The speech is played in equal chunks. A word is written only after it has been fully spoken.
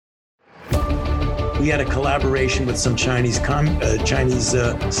We had a collaboration with some Chinese scientists.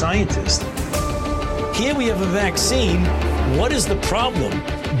 Here we have a vaccine. What is the problem?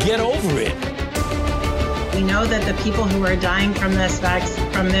 Get over it. We know that the people who are dying from this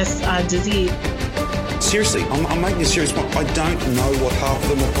disease. Seriously, I'm making a serious point. I don't know what half of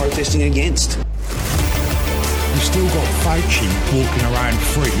them are protesting against. You've still got Fauci walking around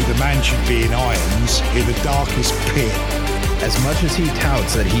free. The man should be in irons in the darkest pit. As much as he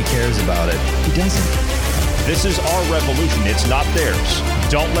touts that he cares about it, he doesn't. This is our revolution. It's not theirs.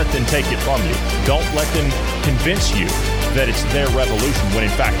 Don't let them take it from you. Don't let them convince you that it's their revolution when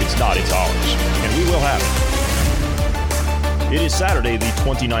in fact it's not. It's ours. And we will have it. It is Saturday, the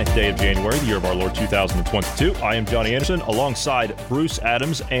 29th day of January, the year of our Lord 2022. I am Johnny Anderson alongside Bruce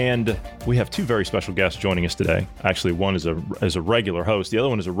Adams, and we have two very special guests joining us today. Actually, one is a regular host. The other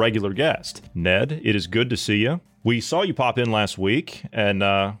one is a regular guest. Ned, it is good to see you. We saw you pop in last week, and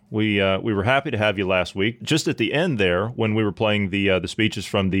we were happy to have you last week. Just at the end there, when we were playing the speeches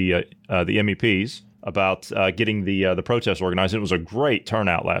from the MEPs about getting the protest organized, it was a great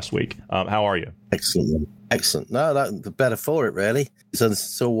turnout last week. How are you? Excellent. No, the better for it, really.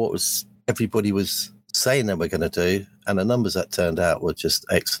 So what everybody was saying that we're going to do, and the numbers that turned out were just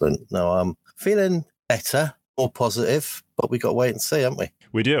excellent. No, I'm feeling better, more positive, but we got to wait and see, haven't we?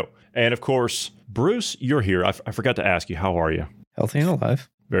 We do. And of course, Bruce, you're here. I forgot to ask you, how are you? Healthy and alive.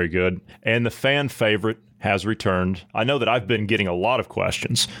 Very good. And the fan favorite has returned. I know that I've been getting a lot of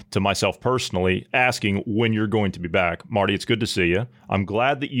questions to myself personally asking when you're going to be back. Marty, it's good to see you. I'm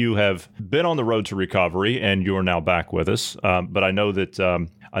glad that you have been on the road to recovery and you're now back with us. But I know that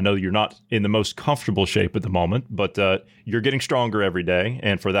you're not in the most comfortable shape at the moment, but you're getting stronger every day.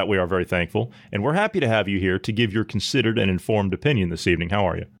 And for that, we are very thankful. And we're happy to have you here to give your considered and informed opinion this evening. How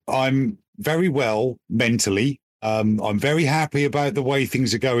are you? I'm very well mentally. I'm very happy about the way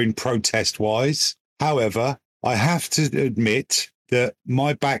things are going protest-wise. However, I have to admit that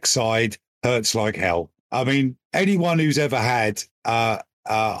my backside hurts like hell. I mean, anyone who's ever had, I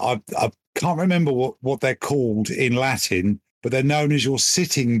can't remember what they're called in Latin, but they're known as your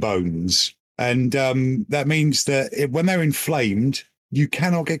sitting bones. And that means that when they're inflamed, you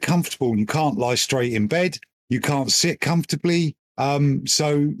cannot get comfortable. You can't lie straight in bed. You can't sit comfortably.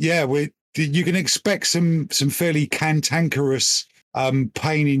 So, yeah, you can expect some fairly cantankerous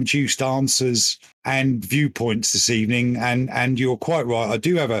pain-induced answers and viewpoints this evening, and you're quite right. I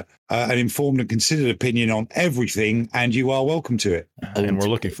do have an informed and considered opinion on everything, and you are welcome to it. And we're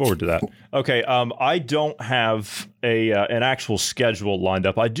looking forward to that. Okay, I don't have an actual schedule lined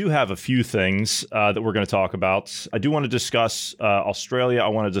up. I do have a few things that we're going to talk about. I do want to discuss Australia. I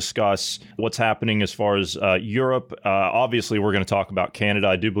want to discuss what's happening as far as Europe. Obviously, we're going to talk about Canada.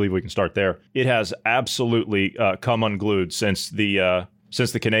 I do believe we can start there. It has absolutely come unglued since the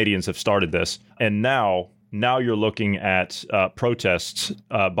Canadians have started this. And now you're looking at protests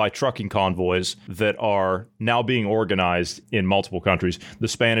by trucking convoys that are now being organized in multiple countries. The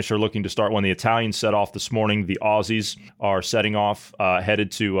Spanish are looking to start one. The Italians set off this morning. The Aussies are setting off,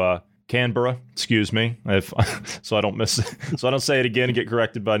 headed to Canberra, excuse me, so I don't say it again and get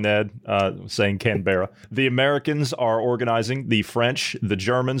corrected by Ned saying Canberra. The Americans are organizing. The French, the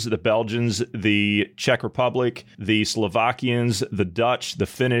Germans, the Belgians, the Czech Republic, the Slovakians, the Dutch, the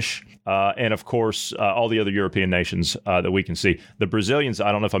Finnish, and of course all the other European nations that we can see. The Brazilians,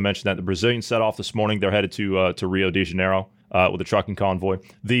 I don't know if I mentioned that. The Brazilians set off this morning. They're headed to Rio de Janeiro. With a trucking convoy.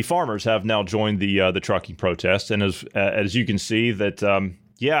 The farmers have now joined the trucking protest, and as you can see that.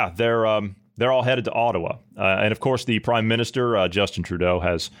 They're all headed to Ottawa. And of course, the Prime Minister, Justin Trudeau,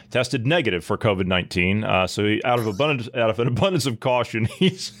 has tested negative for COVID-19. So out of an abundance of caution,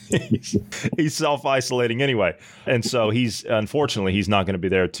 he's self-isolating anyway. And so he's not going to be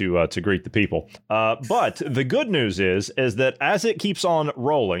there to greet the people. But the good news is that as it keeps on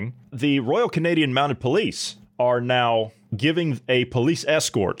rolling, the Royal Canadian Mounted Police are now giving a police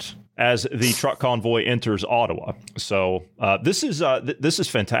escort as the truck convoy enters Ottawa. So this is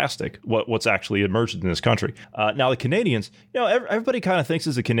fantastic, what's actually emerged in this country. Now, the Canadians, everybody kind of thinks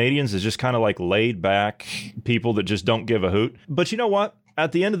of the Canadians as just kind of like laid back people that just don't give a hoot. But you know what?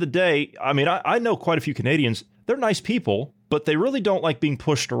 At the end of the day, I mean, I know quite a few Canadians. They're nice people, but they really don't like being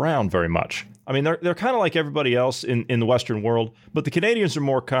pushed around very much. I mean, they're kind of like everybody else in the Western world, but the Canadians are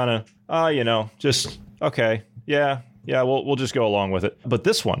more kind of, just, okay, yeah, we'll just go along with it. But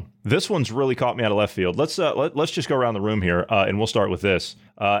this one's really caught me out of left field. Let's just go around the room here, and we'll start with this.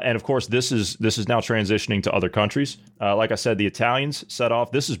 And of course, this is now transitioning to other countries. Like I said, the Italians set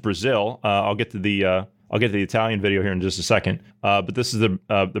off. This is Brazil. I'll get to the Italian video here in just a second. But this is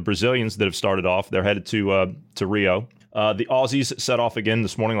the Brazilians that have started off. They're headed to Rio. The Aussies set off again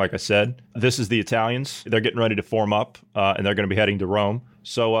this morning, like I said. This is the Italians. They're getting ready to form up, and they're going to be heading to Rome.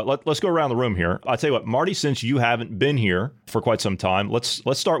 So let's go around the room here. I'll tell you what, Marty, since you haven't been here for quite some time, let's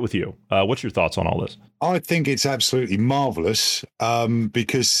start with you. What's your thoughts on all this? I think it's absolutely marvelous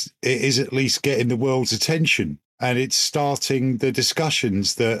because it is at least getting the world's attention. And it's starting the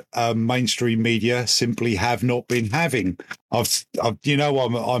discussions that mainstream media simply have not been having. I'm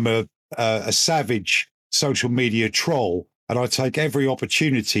a savage social media troll, and I take every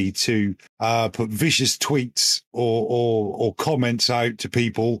opportunity to put vicious tweets or comments out to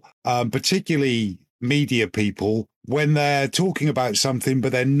people, particularly media people, when they're talking about something,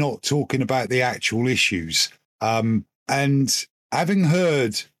 but they're not talking about the actual issues. And having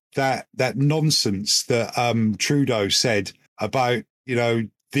heard that nonsense that Trudeau said about,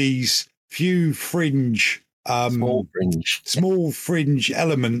 these few small fringe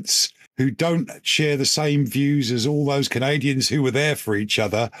elements who don't share the same views as all those Canadians who were there for each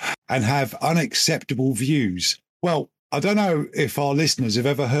other and have unacceptable views. Well, I don't know if our listeners have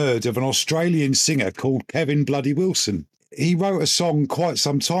ever heard of an Australian singer called Kevin Bloody Wilson. He wrote a song quite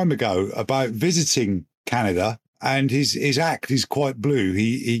some time ago about visiting Canada, and his act is quite blue.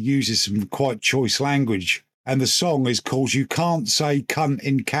 He uses some quite choice language, and the song is called "You Can't Say Cunt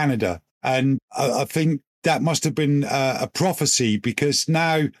in Canada." And I think that must have been a prophecy, because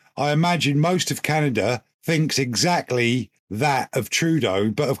now I imagine most of Canada thinks exactly that of Trudeau,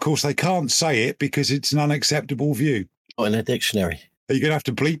 but of course they can't say it because it's an unacceptable view. Not in a dictionary. Are you going to have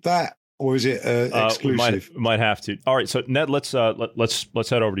to bleep that? Or is it exclusive? Might have to. All right, so Ned, let's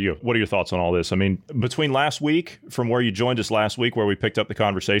head over to you. What are your thoughts on all this? I mean, between last week, from where you joined us last week, where we picked up the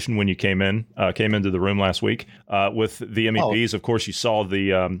conversation when you came into the room last week with the MEPs. Of course, you saw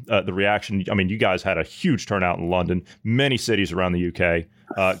the reaction. I mean, you guys had a huge turnout in London, many cities around the UK,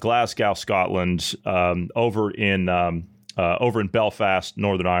 Glasgow, Scotland, over in Belfast,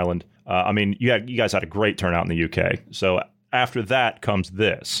 Northern Ireland. I mean, you guys had a great turnout in the UK. So after that comes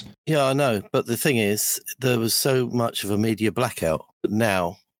this. Yeah, I know. But the thing is, there was so much of a media blackout. But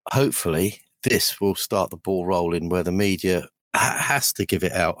now, hopefully, this will start the ball rolling where the media has to give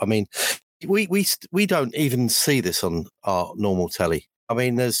it out. I mean, we don't even see this on our normal telly. I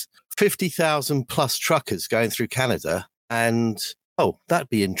mean, there's 50,000 plus truckers going through Canada, and that'd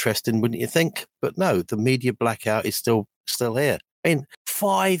be interesting, wouldn't you think? But no, the media blackout is still here. I mean,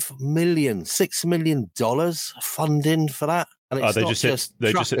 $6 million funding for that. And it's they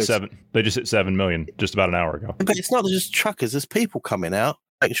just hit 7 million just about an hour ago. But it's not just truckers. There's people coming out,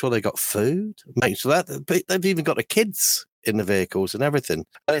 making sure they got food, making sure that they've even got the kids in the vehicles and everything.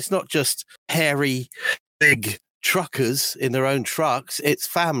 And it's not just hairy, big truckers in their own trucks. It's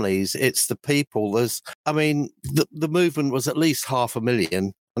families. It's the people. The movement was at least 500,000,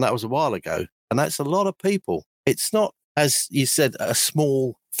 and that was a while ago. And that's a lot of people. It's not, as you said, a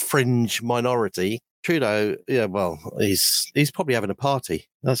small fringe minority. Trudeau, he's probably having a party.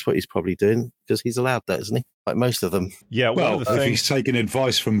 That's what he's probably doing, because he's allowed that, isn't he? Like most of them. Yeah, well, if he's taking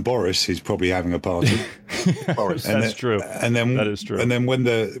advice from Boris, he's probably having a party. Boris, that's true. And then that is true. And then when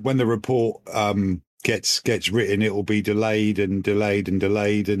the report gets written, it will be delayed, and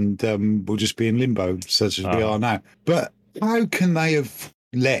we'll just be in limbo, such as we are now. But how can they have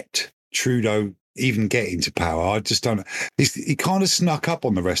let Trudeau even get into power? I just don't. He kind of snuck up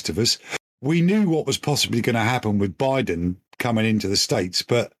on the rest of us. We knew what was possibly going to happen with Biden coming into the States,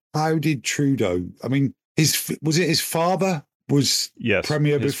 but how did Trudeau? I mean, his father was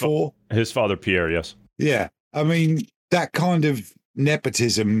premier before? His father, Pierre, yes. Yeah. I mean, that kind of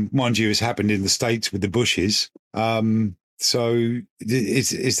nepotism, mind you, has happened in the States with the Bushes. So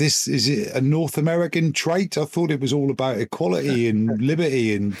is it a North American trait? I thought it was all about equality and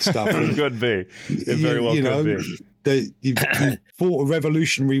liberty and stuff. It could be. It very well could be. You fought a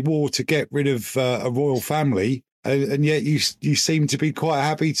revolutionary war to get rid of a royal family, and yet you seem to be quite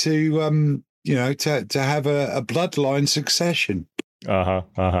happy to have a bloodline succession. Well,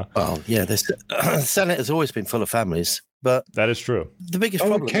 yeah, the Senate has always been full of families. But that is true. The biggest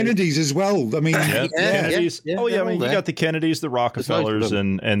problem, Kennedys as well. I mean, Kennedys. I mean, you got the Kennedys, the Rockefellers,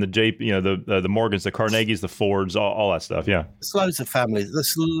 and the the Morgans, the Carnegies, the Fords, all that stuff. Yeah, there's loads of families.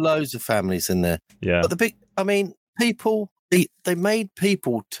 There's loads of families in there. Yeah, but people, they made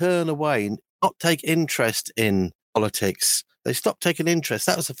people turn away, not take interest in politics. They stopped taking interest.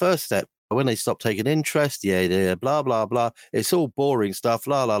 That was the first step. When they stopped taking interest, blah blah blah. It's all boring stuff.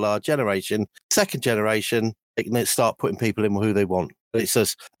 La la la. Generation, second generation. They can start putting people in who they want. It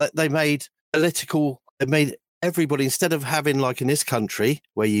says they made everybody, instead of having, like in this country,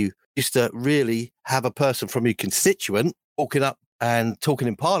 where you used to really have a person from your constituent walking up and talking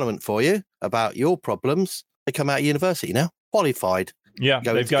in Parliament for you about your problems. They come out of university now, qualified. Yeah,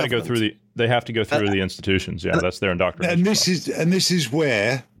 they've got to go through they have to go through the institutions. Yeah, that's their indoctrination. And this is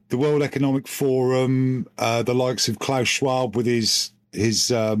where the World Economic Forum, the likes of Klaus Schwab with his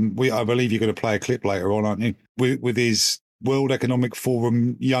I believe you're going to play a clip later on, aren't you? With his World Economic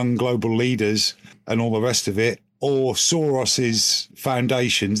Forum young global leaders and all the rest of it, or Soros's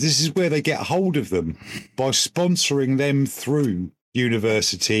foundations. This is where they get hold of them by sponsoring them through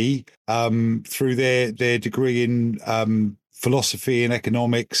university, through their degree in philosophy and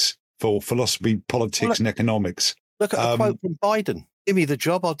economics, for philosophy, politics, and economics. Look at a quote from Biden. Give me the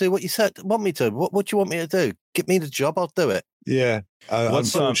job, I'll do what you said. Want me to? What do you want me to do? Give me the job, I'll do it. Yeah.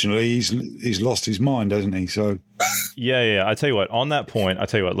 Unfortunately, he's lost his mind, hasn't he? So. Yeah. I tell you what. On that point,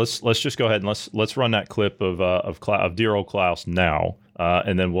 let's just go ahead and let's run that clip of dear old Klaus now,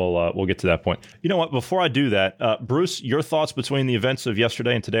 and then we'll get to that point. You know what? Before I do that, Bruce, your thoughts between the events of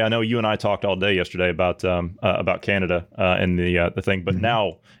yesterday and today. I know you and I talked all day yesterday about Canada and the thing, but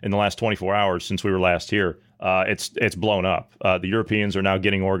now in the last 24 hours since we were last here, it's blown up. The Europeans are now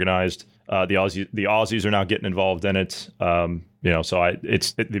getting organized. The Aussies are now getting involved in it.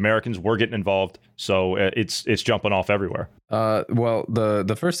 The Americans were getting involved. So it's jumping off everywhere. Well,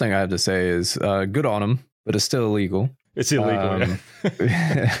 the first thing I have to say is good on them, but it's still illegal. It's illegal.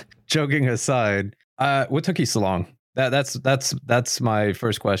 Joking aside, what took you so long? That's my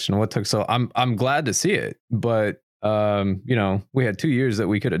first question. What took so? I'm glad to see it, but we had 2 years that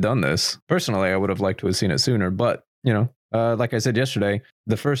we could have done this. Personally, I would have liked to have seen it sooner, but like I said yesterday,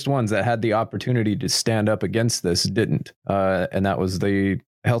 the first ones that had the opportunity to stand up against this didn't, and that was the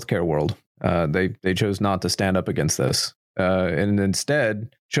healthcare world. They chose not to stand up against this, and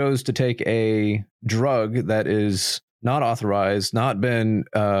instead chose to take a drug that is not authorized, not been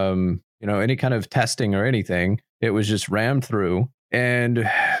any kind of testing or anything. It was just rammed through and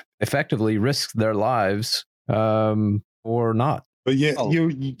effectively risked their lives or not. But yeah,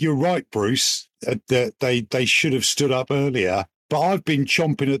 you're right, Bruce. That they should have stood up earlier. But I've been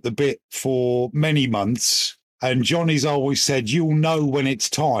chomping at the bit for many months, and Johnny's always said, "You'll know when it's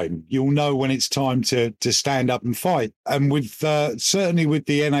time. You'll know when it's time to stand up and fight." And with certainly with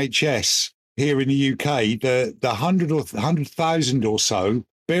the NHS here in the UK, the 100,000 or so.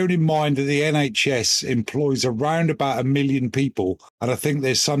 Bearing in mind that the NHS employs around about 1 million people, and I think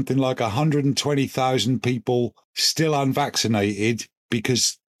there's something like 120,000 people still unvaccinated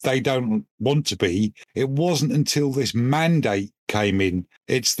because they don't want to be. It wasn't until this mandate came in.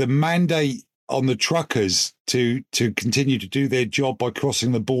 It's the mandate on the truckers to continue to do their job by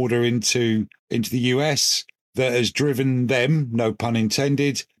crossing the border into the US that has driven them, no pun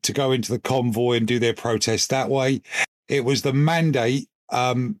intended, to go into the convoy and do their protest that way. It was the mandate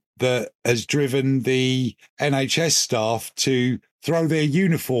that has driven the NHS staff to throw their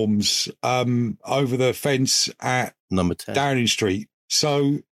uniforms over the fence at Number 10 Downing Street.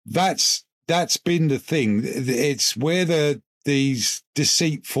 So that's been the thing. It's where these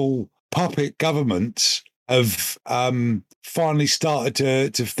deceitful puppet governments have finally started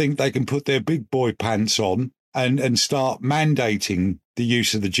to think they can put their big boy pants on and start mandating the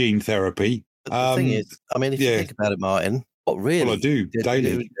use of the gene therapy. But the thing is, I mean, if you think about it, Martin, what really? Well, I do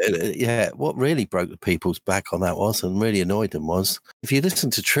daily. What really broke the people's back on that was, and really annoyed them was, if you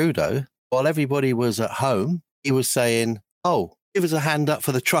listen to Trudeau, while everybody was at home, he was saying, "Oh, give us a hand up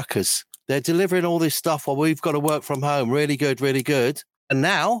for the truckers. They're delivering all this stuff while we've got to work from home. Really good, really good." And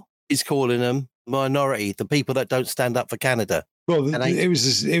now he's calling them minority, the people that don't stand up for Canada. Well, it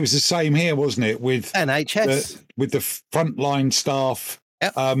was the same here, wasn't it? With NHS, with the frontline staff.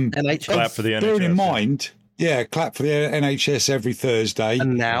 Yep. NHS. Clap for the NHS. Bearing in mind. Yeah, clap for the NHS every Thursday.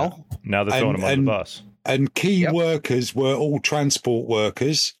 And now they're throwing them on the bus. And key workers were all transport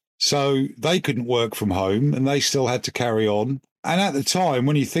workers, so they couldn't work from home and they still had to carry on. And at the time,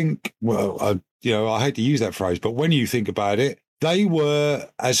 when you think, I hate to use that phrase, but when you think about it, they were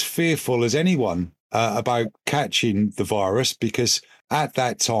as fearful as anyone about catching the virus, because at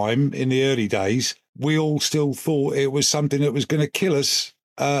that time, in the early days, we all still thought it was something that was going to kill us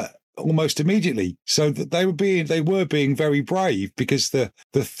almost immediately. So that they were being very brave because the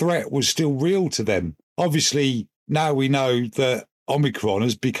threat was still real to them. Obviously, now we know that Omicron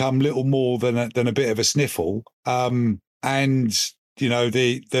has become little more than a bit of a sniffle. And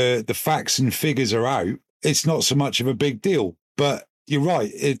the facts and figures are out. It's not so much of a big deal. But you're right.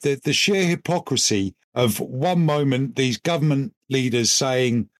 The sheer hypocrisy of one moment these government leaders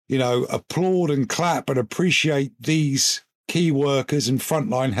saying, applaud and clap and appreciate these key workers and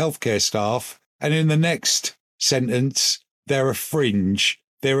frontline healthcare staff, and in the next sentence, they're a fringe.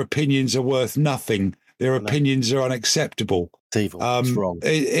 Their opinions are worth nothing. their opinions are unacceptable. It's evil. It's wrong.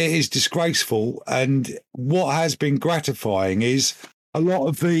 It is disgraceful. And what has been gratifying is a lot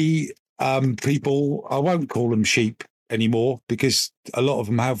of the people, I won't call them sheep anymore, because a lot of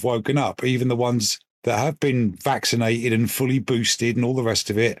them have woken up, even the ones that have been vaccinated and fully boosted and all the rest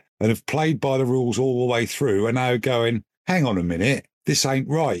of it, and have played by the rules all the way through, are now going, hang on a minute, this ain't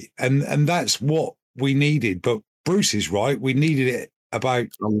right. And that's what we needed. But Bruce is right. We needed it about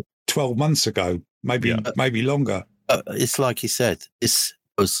 12 months ago, maybe longer. It's like he said, this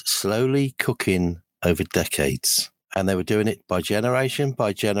was slowly cooking over decades. And they were doing it by generation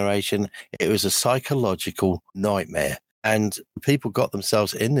by generation. It was a psychological nightmare. And people got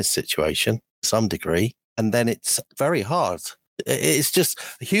themselves in this situation to some degree. And then it's very hard. It's just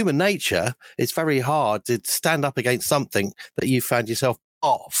human nature. It's very hard to stand up against something that you found yourself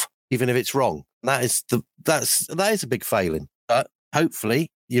off, even if it's wrong. That is a big failing. But hopefully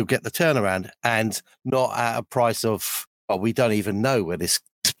you'll get the turnaround, and not at a price of, well, we don't even know where this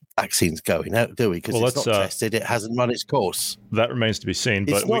vaccine's going, do we? Because it's not tested. It hasn't run its course. That remains to be seen.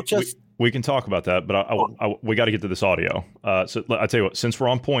 But we can talk about that, but we got to get to this audio. So I tell you what, since we're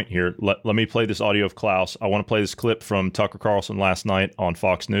on point here, let me play this audio of Klaus. I want to play this clip from Tucker Carlson last night on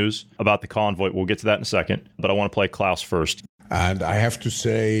Fox News about the convoy. We'll get to that in a second, but I want to play Klaus first. And I have to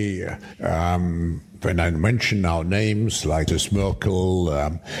say, when I mention now names like this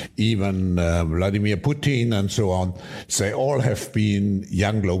Merkel, even Vladimir Putin and so on, they all have been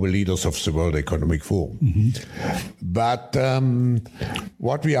young global leaders of the World Economic Forum. Mm-hmm. But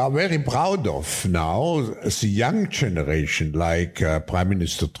what we are very proud of now is the young generation, like Prime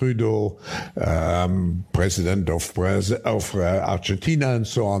Minister Trudeau, President of Argentina and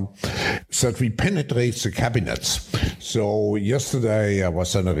so on, that we penetrate the cabinets. So yesterday I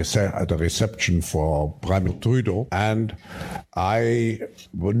was at a reception for Prime Minister Trudeau, and I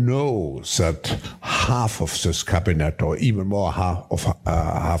know that half of this cabinet, or even more,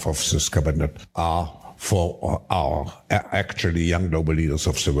 half of this cabinet are actually young global leaders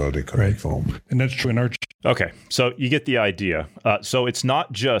of the World Economic Forum. And that's true in our... Okay, so you get the idea. So it's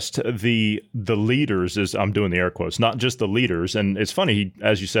not just the leaders, as I'm doing the air quotes, not just the leaders. And it's funny,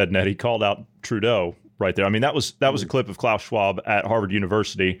 as you said, Ned, he called out Trudeau right there. I mean, that was a clip of Klaus Schwab at Harvard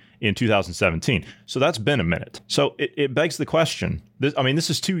University in 2017. So that's been a minute. So it begs the question. This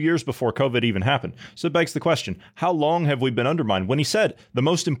is 2 years before COVID even happened. So it begs the question, how long have we been undermined? When he said the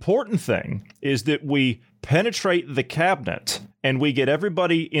most important thing is that we penetrate the cabinet and we get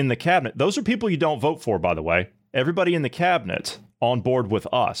everybody in the cabinet. Those are people you don't vote for, by the way. Everybody in the cabinet on board with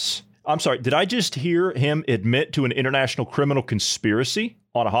us. I'm sorry, did I just hear him admit to an international criminal conspiracy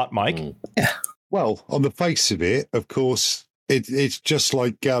on a hot mic? Yeah. Well, on the face of it, of course, it's just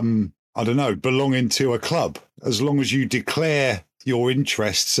like, I don't know, belonging to a club. As long as you declare your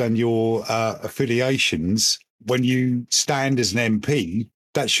interests and your affiliations when you stand as an MP,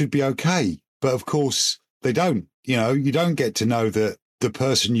 that should be okay. But of course, they don't. You don't get to know that the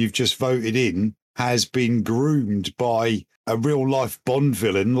person you've just voted in has been groomed by a real-life Bond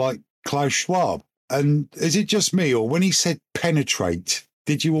villain like Klaus Schwab. And is it just me, or when he said penetrate,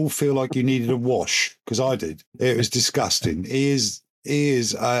 did you all feel like you needed a wash? Because I did. It was disgusting. He is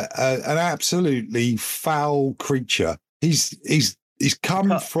an absolutely foul creature. He's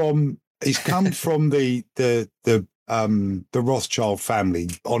come from the Rothschild family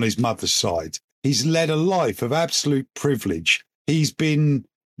on his mother's side. He's led a life of absolute privilege. He's been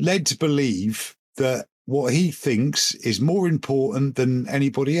led to believe that what he thinks is more important than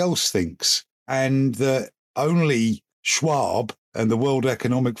anybody else thinks, and that only Schwab and the World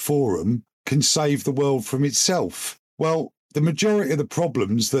Economic Forum can save the world from itself. Well, the majority of the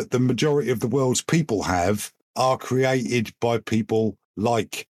problems that the majority of the world's people have are created by people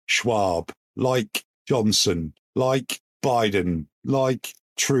like Schwab, like Johnson, like Biden, like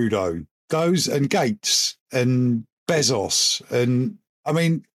Trudeau, those and Gates and Bezos. And I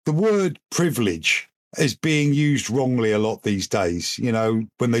mean, the word privilege is being used wrongly a lot these days.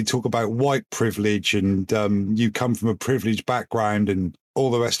 When they talk about white privilege and you come from a privileged background and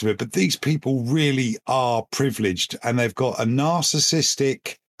all the rest of it. But these people really are privileged, and they've got a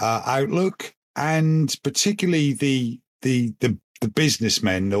narcissistic outlook, and particularly the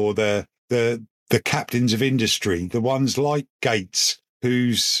businessmen or the captains of industry, the ones like Gates,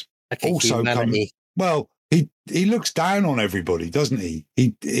 who's also come. Well, he looks down on everybody, doesn't he?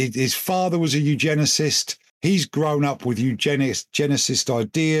 His father was a eugenicist. He's grown up with eugenicist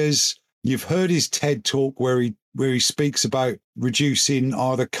ideas. You've heard his TED talk where he speaks about reducing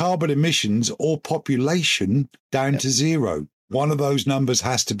either carbon emissions or population down to zero. One of those numbers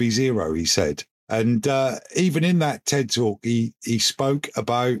has to be zero, he said. And even in that TED talk, he spoke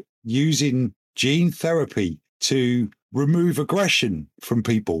about using gene therapy to remove aggression from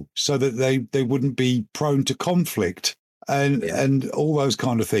people so that they wouldn't be prone to conflict and all those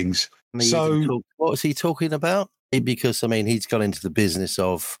kind of things. So what was he talking about? Because, I mean, he's gone into the business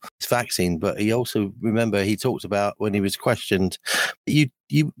of his vaccine, but he also, remember, he talked about when he was questioned, you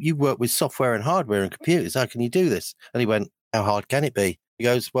work with software and hardware and computers. How can you do this? And he went, how hard can it be? He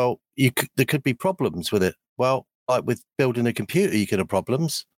goes, well, there could be problems with it. Well, like with building a computer, you can have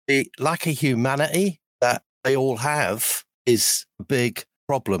problems. The lack of humanity that they all have is a big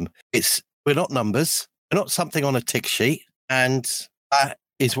problem. We're not numbers. We're not something on a tick sheet. And that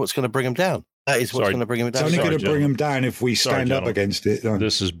is what's going to bring them down. That is what's going to bring them down. It's only going to bring them down if we stand up against it.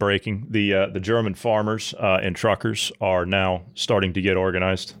 This is breaking. The German farmers and truckers are now starting to get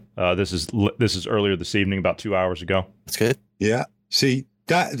organized. This is earlier this evening, about 2 hours ago. That's good. Yeah. See,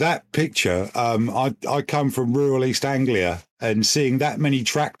 that picture, I come from rural East Anglia, and seeing that many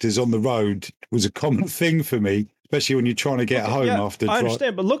tractors on the road was a common thing for me, especially when you're trying to get home after. I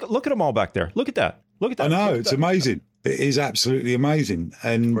understand, but look at them all back there. Look at that. Look at that. I know, it's amazing. It is absolutely amazing.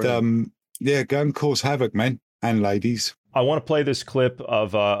 And go and cause havoc, men and ladies. I want to play this clip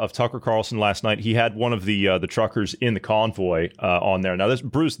of Tucker Carlson last night. He had one of the truckers in the convoy on there. Now,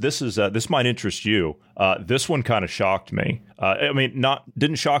 Bruce, this might interest you. This one kind of shocked me. I mean,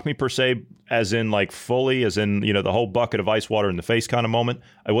 didn't shock me per se, as in like fully, as in, you know, the whole bucket of ice water in the face kind of moment.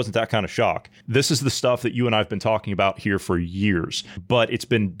 It wasn't that kind of shock. This is the stuff that you and I have been talking about here for years, but it's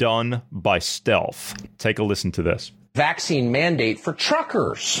been done by stealth. Take a listen to this. Vaccine mandate for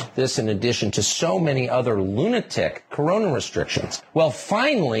truckers. This in addition to so many other lunatic corona restrictions. Well,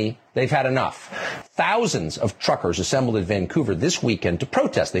 finally, they've had enough. Thousands of truckers assembled in Vancouver this weekend to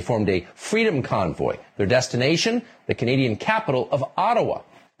protest. They formed a freedom convoy. Their destination, the Canadian capital of Ottawa.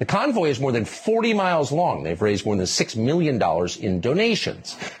 The convoy is more than 40 miles long. They've raised more than $6 million in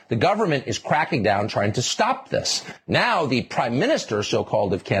donations. The government is cracking down, trying to stop this. Now, the Prime Minister,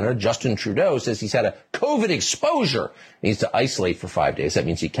 so-called, of Canada, Justin Trudeau, says he's had a COVID exposure. He needs to isolate for 5 days. That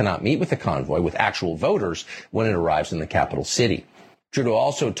means he cannot meet with the convoy, with actual voters, when it arrives in the capital city. Trudeau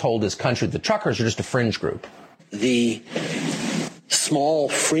also told his country the truckers are just a fringe group. The small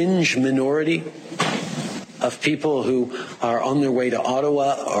fringe minority of people who are on their way to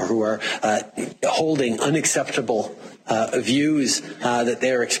Ottawa or who are holding unacceptable views that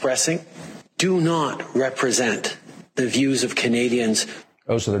they're expressing do not represent the views of Canadians.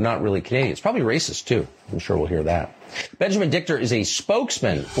 Oh, so they're not really Canadians. Probably racist, too. I'm sure we'll hear that. Benjamin Dichter is a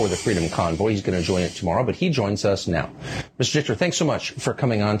spokesman for the Freedom Convoy. He's going to join it tomorrow, but he joins us now. Mr. Dichter, thanks so much for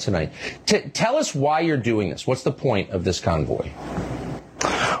coming on tonight. Tell us why you're doing this. What's the point of this convoy?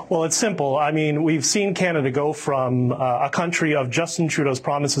 Well, it's simple. I mean, we've seen Canada go from a country of Justin Trudeau's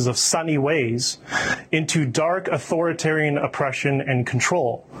promises of sunny ways into dark authoritarian oppression and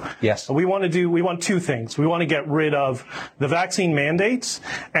control. Yes. We want two things. We want to get rid of the vaccine mandates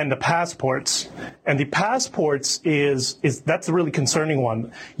and the passports. And the passports that's a really concerning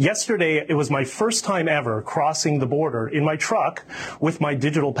one. Yesterday, it was my first time ever crossing the border in my truck with my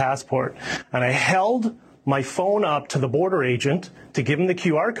digital passport. And I held my phone up to the border agent to give him the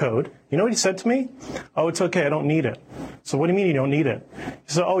QR code. You know what he said to me? Oh, it's okay, I don't need it. So what do you mean you don't need it? He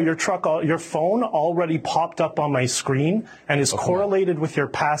said, oh, your phone already popped up on my screen and is correlated with your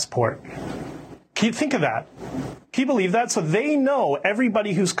passport. Can you think of that? Can you believe that? So they know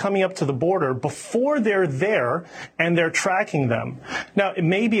everybody who's coming up to the border before they're there, and they're tracking them. Now,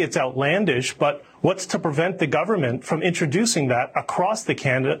 maybe it's outlandish, but what's to prevent the government from introducing that across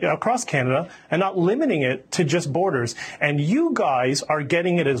Canada and not limiting it to just borders? And you guys are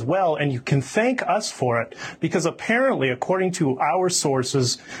getting it as well, and you can thank us for it, because apparently, according to our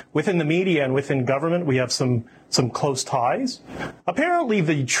sources within the media and within government, we have some close ties. Apparently,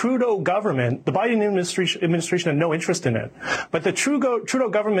 the Trudeau government, the Biden administration had no interest in it. But the Trudeau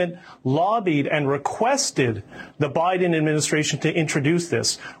government lobbied and requested the Biden administration to introduce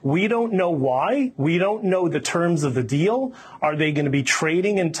this. We don't know why. We don't know the terms of the deal. Are they going to be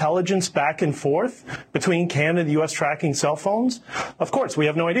trading intelligence back and forth between Canada and the U.S. tracking cell phones? Of course, we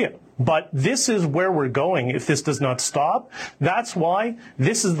have no idea. But this is where we're going if this does not stop. That's why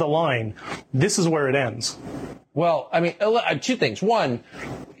this is the line. This is where it ends. Well, I mean, two things. One,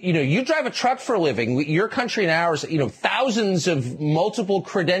 you drive a truck for a living. Your country and ours, thousands of multiple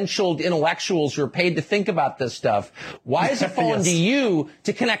credentialed intellectuals who are paid to think about this stuff. Why has it fallen to you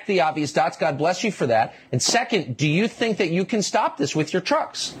to connect the obvious dots? God bless you for that. And second, do you think that you can stop this with your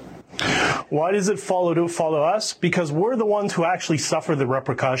trucks? Why does it follow us? Because we're the ones who actually suffer the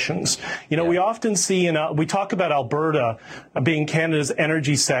repercussions. We often see, we talk about Alberta being Canada's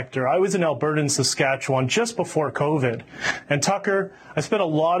energy sector. I was in Alberta and Saskatchewan just before COVID. And Tucker, I spent a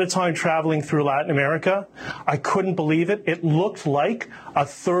lot of time traveling through Latin America. I couldn't believe it. It looked like a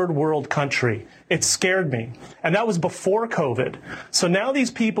third world country. It scared me. And that was before COVID. So now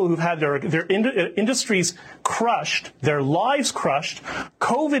these people who've had their industries crushed, their lives crushed,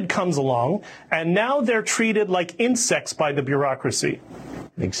 COVID comes along, and now they're treated like insects by the bureaucracy.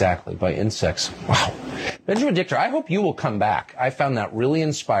 Exactly, by insects. Wow. Benjamin Dichter, I hope you will come back. I found that really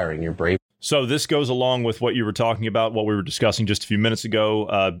inspiring. You're brave. So this goes along with what you were talking about, what we were discussing just a few minutes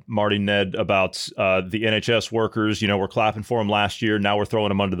ago, Marty, Ned, about the NHS workers. We're clapping for them last year. Now we're throwing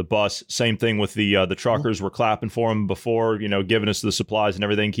them under the bus. Same thing with the truckers. We're clapping for them before, giving us the supplies and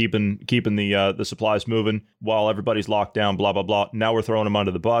everything, keeping the supplies moving while everybody's locked down, blah, blah, blah. Now we're throwing them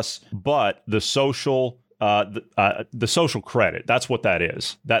under the bus. But the social credit, that's what that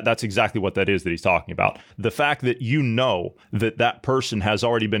is. That's exactly what that is that he's talking about. The fact that that person has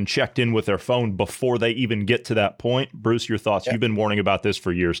already been checked in with their phone before they even get to that point. Bruce, your thoughts? Yeah. You've been warning about this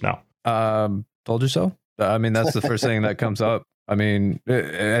for years now. Told you so. I mean, that's the first thing that comes up. I mean,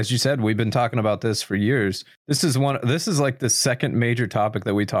 as you said, we've been talking about this for years. This is like the second major topic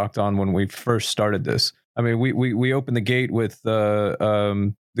that we talked on when we first started this. I mean, we opened the gate with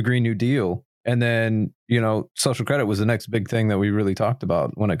the Green New Deal. And then, social credit was the next big thing that we really talked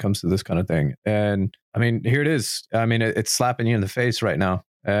about when it comes to this kind of thing. And I mean, here it is. I mean, it's slapping you in the face right now.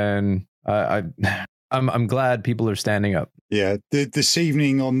 And I'm glad people are standing up. Yeah. This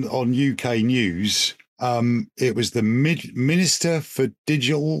evening on UK News, it was the Minister for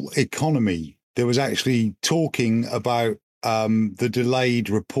Digital Economy. There was actually talking about the delayed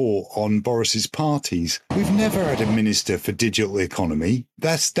report on Boris's parties. We've never had a minister for digital economy.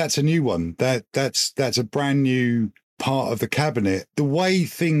 That's a new one. That's a brand new part of the cabinet. The way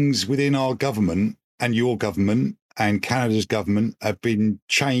things within our government and your government and Canada's government have been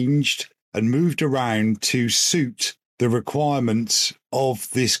changed and moved around to suit the requirements of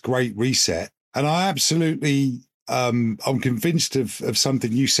this Great Reset. And I absolutely, I'm convinced of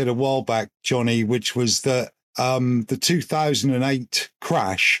something you said a while back, Johnny, which was that the 2008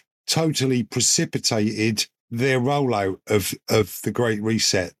 crash totally precipitated their rollout of the Great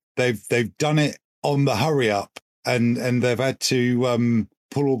Reset. They've done it on the hurry up, and they've had to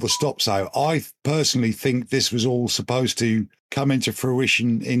pull all the stops out. I personally think this was all supposed to come into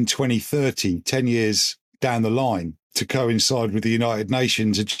fruition in 2030, 10 years down the line, to coincide with the United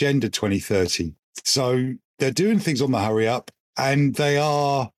Nations Agenda 2030. So they're doing things on the hurry up, and they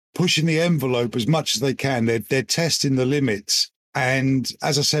are pushing the envelope as much as they can. They're testing the limits. And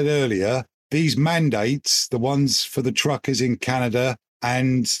as I said earlier, these mandates, the ones for the truckers in Canada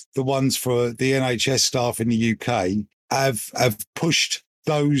and the ones for the NHS staff in the UK, have pushed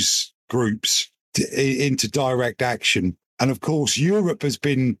those groups into direct action. And of course, Europe has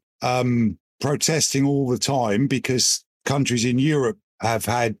been protesting all the time because countries in Europe have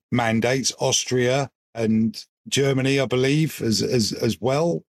had mandates, Austria and Germany, I believe, as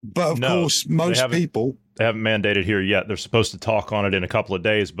well. But of course, most people... They haven't mandated here yet. They're supposed to talk on it in a couple of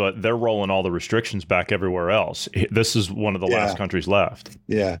days, but they're rolling all the restrictions back everywhere else. This is one of the last countries left.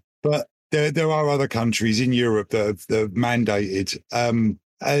 Yeah, but there are other countries in Europe that have mandated,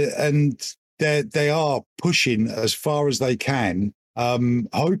 and they are pushing as far as they can,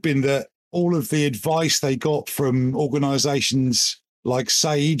 hoping that all of the advice they got from organisations like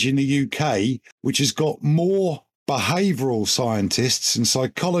SAGE in the UK, which has got more behavioural scientists and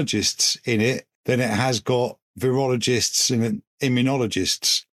psychologists in it than it has got virologists and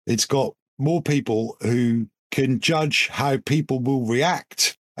immunologists. It's got more people who can judge how people will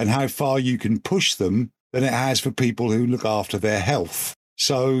react and how far you can push them than it has for people who look after their health.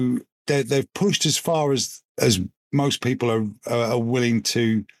 So they've pushed as far as most people are willing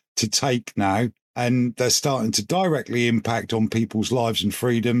to take now, and they're starting to directly impact on people's lives and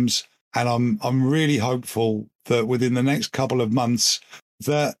freedoms. And I'm really hopeful that within the next couple of months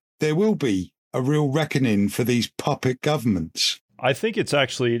that there will be a real reckoning for these puppet governments. I think it's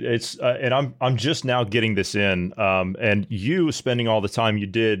and I'm just now getting this in. And you spending all the time you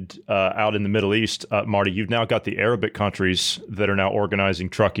did out in the Middle East, Marty, you've now got the Arabic countries that are now organizing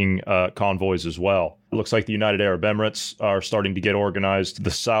trucking convoys as well. It looks like the United Arab Emirates are starting to get organized. The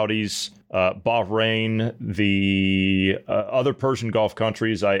Saudis, Bahrain, the other Persian Gulf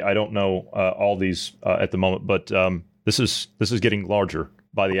countries. I don't know all these at the moment, but this is getting larger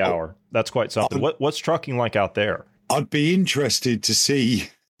by the hour. That's quite something. What's trucking like out there? I'd be interested to see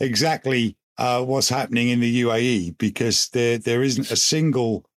exactly what's happening in the UAE, because there isn't a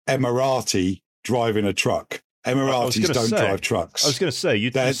single Emirati driving a truck. Emiratis don't drive trucks. I was going to say,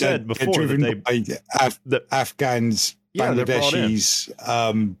 you said before they're driven that by Afghans, Bangladeshis,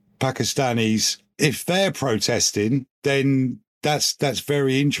 Pakistanis. If they're protesting, then that's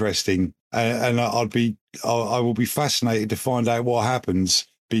very interesting, and I will be fascinated to find out what happens,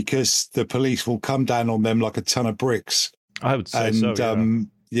 because the police will come down on them like a ton of bricks. I would say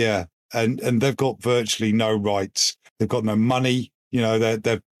and they've got virtually no rights. They've got no money.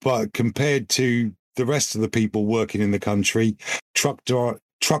 They're but compared to the rest of the people working in the country, truck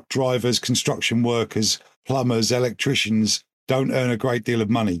drivers, construction workers, plumbers, electricians don't earn a great deal of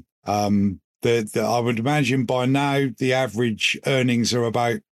money. I would imagine by now the average earnings are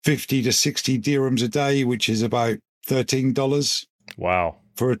about 50 to 60 dirhams a day, which is about $13. Wow.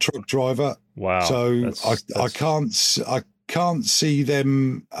 For a truck driver. Wow. So I can't see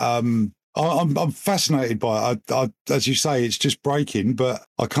them. I'm fascinated by it. As you say, it's just breaking, but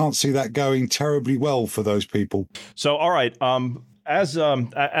I can't see that going terribly well for those people. So, all right. As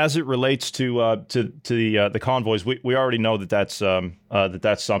it relates to the convoys, we already know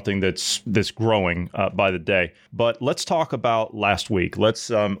that's something that's growing by the day. But let's talk about last week. Let's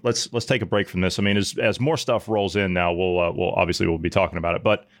take a break from this. I mean, as more stuff rolls in now, we'll be talking about it.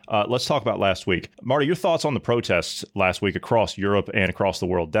 But let's talk about last week. Marty, your thoughts on the protests last week across Europe and across the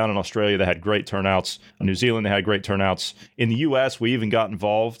world. Down in Australia, they had great turnouts. In New Zealand, they had great turnouts. In the U.S., we even got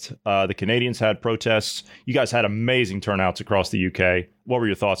involved. The Canadians had protests. You guys had amazing turnouts across the UK. What were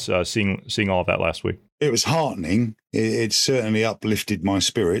your thoughts seeing all of that last week? It was heartening. It certainly uplifted my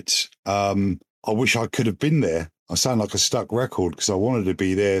spirits. I wish I could have been there. I sound like a stuck record because I wanted to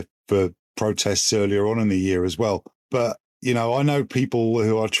be there for protests earlier on in the year as well. But, I know people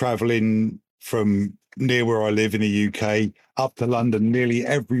who are travelling from near where I live in the UK up to London nearly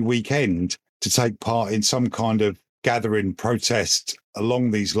every weekend to take part in some kind of gathering protest along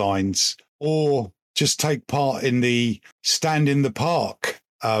these lines, or just take part in the Stand in the Park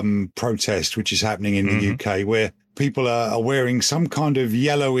protest, which is happening in the UK, where people are wearing some kind of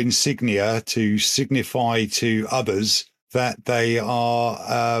yellow insignia to signify to others that they are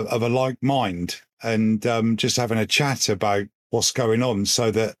of a like mind, and just having a chat about what's going on, so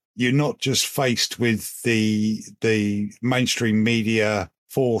that you're not just faced with the mainstream media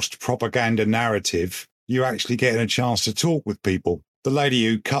forced propaganda narrative. You're actually getting a chance to talk with people. The lady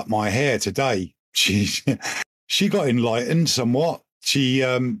who cut my hair today, she got enlightened somewhat.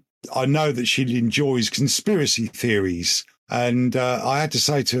 I know that she enjoys conspiracy theories, and I had to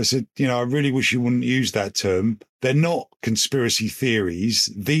say to her, I said, I really wish you wouldn't use that term. They're not conspiracy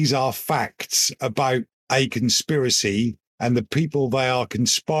theories. These are facts about a conspiracy, and the people they are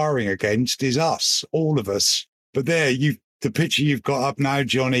conspiring against is us, all of us. But the picture you've got up now,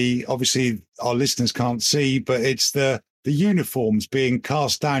 Johnny, obviously our listeners can't see, but it's the uniforms being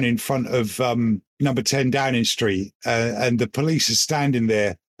cast down in front of number 10 Downing Street, and the police are standing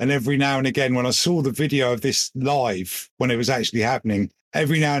there. And every now and again, when I saw the video of this live, when it was actually happening,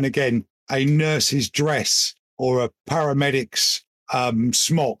 every now and again, a nurse's dress or a paramedic's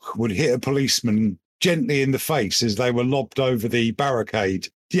smock would hit a policeman gently in the face as they were lobbed over the barricade.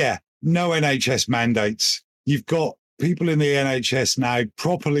 Yeah, no NHS mandates. You've got people in the NHS now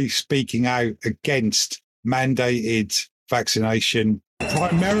properly speaking out against mandated vaccination,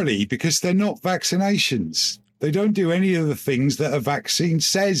 primarily because they're not vaccinations. They don't do any of the things that a vaccine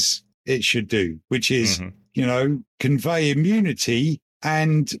says it should do, which is, convey immunity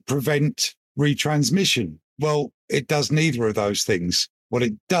and prevent retransmission. Well, it does neither of those things. What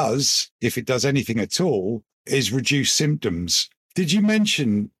it does, if it does anything at all, is reduce symptoms. Did you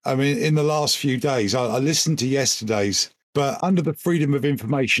mention, in the last few days, I listened to yesterday's, but under the Freedom of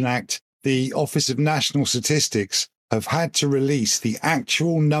Information Act, the Office of National Statistics have had to release the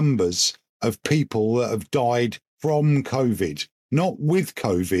actual numbers of people that have died from COVID, not with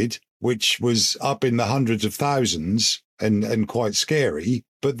COVID, which was up in the hundreds of thousands and quite scary,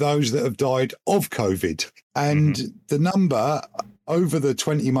 but those that have died of COVID. And the number over the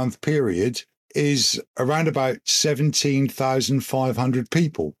 20-month period is around about 17,500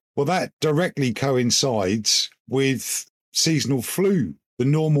 people. Well, that directly coincides with seasonal flu, the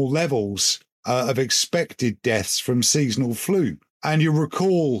normal levels of expected deaths from seasonal flu. And you'll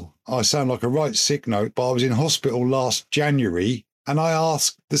recall, I sound like a right sick note, but I was in hospital last January and I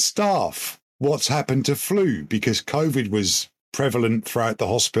asked the staff what's happened to flu, because COVID was prevalent throughout the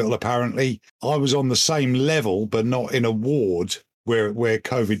hospital, apparently. I was on the same level, but not in a ward where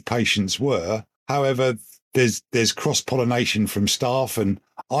COVID patients were. However, there's cross-pollination from staff, and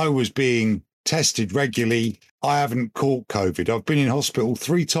I was being tested regularly. I haven't caught COVID. I've been in hospital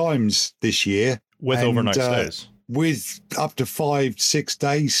 3 times this year. With overnight stays. with up to 5-6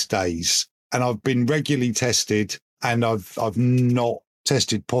 days stays, and I've been regularly tested, and I've not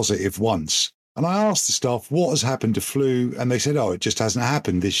tested positive once. And I asked the staff, what has happened to flu? And they said, oh, it just hasn't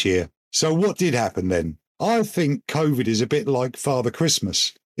happened this year. So what did happen then? I think COVID is a bit like Father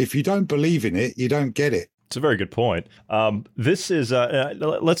Christmas. If you don't believe in it, you don't get it. It's a very good point. This is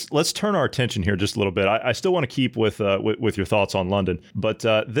let's turn our attention here just a little bit. I still want to keep with your thoughts on London, but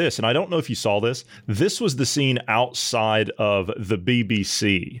this, and I don't know if you saw this. This was the scene outside of the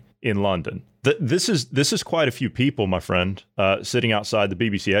BBC in London. This is quite a few people, my friend, sitting outside the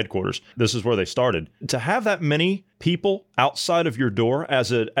BBC headquarters. This is where they started. To have that many people outside of your door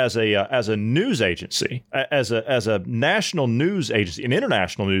as a news agency, as a national news agency, an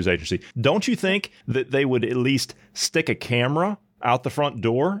international news agency, don't you think that they would at least stick a camera out the front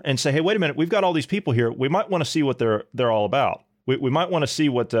door and say, hey, wait a minute, we've got all these people here. We might want to see what they're all about. We might want to see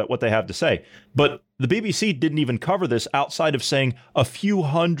what they have to say. But the BBC didn't even cover this outside of saying a few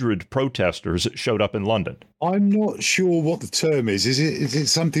hundred protesters showed up in London. I'm not sure what the term is. Is it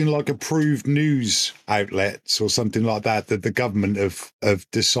something like approved news outlets or something like that the government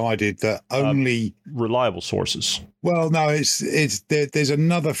have decided that only reliable sources? Well, no, there's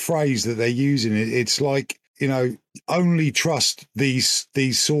another phrase that they're using. It's like, only trust these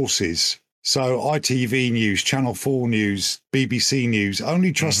sources. So ITV News, Channel 4 News, BBC News,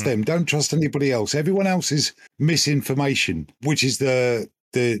 only trust them. Don't trust anybody else. Everyone else is misinformation, which is the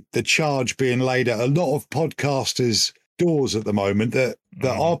charge being laid at a lot of podcasters' doors at the moment that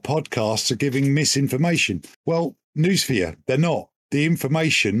our podcasts are giving misinformation. Well, news for you, they're not. The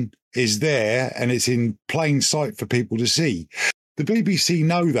information is there and it's in plain sight for people to see. The BBC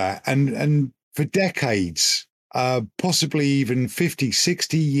know that, and for decades, possibly even 50,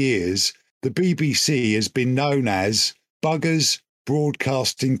 60 years, the BBC has been known as buggers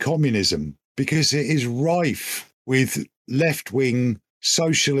broadcasting communism because it is rife with left-wing,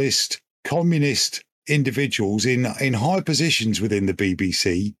 socialist, communist individuals in high positions within the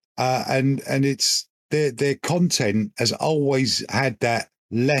BBC, and it's their content has always had that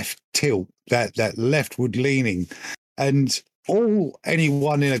left tilt, that leftward leaning, and all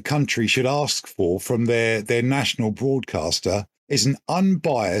anyone in a country should ask for from their national broadcaster is an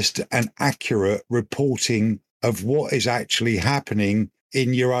unbiased and accurate reporting of what is actually happening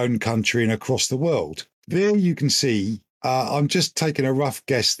in your own country and across the world. There you can see, I'm just taking a rough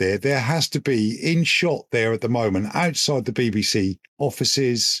guess there, there has to be in shot there at the moment, outside the BBC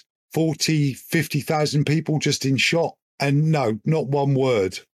offices, 40, 50,000 people just in shot. And no, not one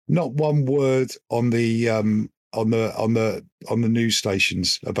word on the news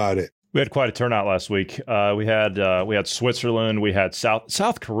stations about it. We had quite a turnout last week. We had Switzerland. We had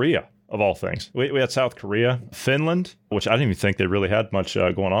South Korea, of all things. We had South Korea, Finland, which I didn't even think they really had much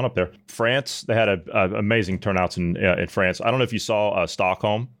going on up there. France, they had amazing turnouts in France. I don't know if you saw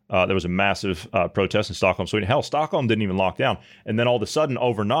Stockholm. There was a massive protest in Stockholm, Sweden. Hell, Stockholm didn't even lock down. And then all of a sudden,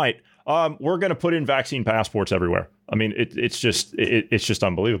 overnight, we're going to put in vaccine passports everywhere. I mean, it's just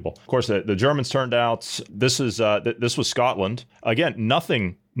unbelievable. Of course, the Germans turned out. This was Scotland. Again,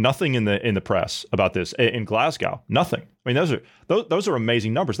 nothing in the press about this in Glasgow. Nothing. I mean, those are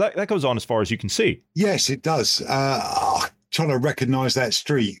amazing numbers. That goes on as far as you can see. Yes, it does. Trying to recognise that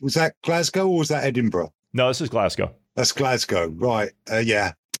street. Was that Glasgow or was that Edinburgh? No, this is Glasgow. That's Glasgow, right?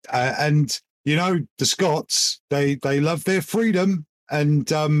 Yeah, and the Scots they love their freedom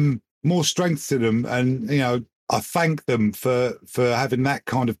and more strength to them, and I thank them for having that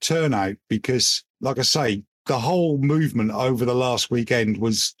kind of turnout because, like I say, the whole movement over the last weekend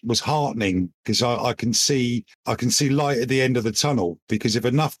was heartening because I can see light at the end of the tunnel. Because if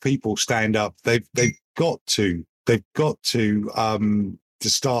enough people stand up, they've got to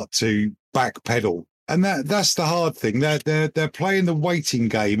start to backpedal, and that's the hard thing. They're playing the waiting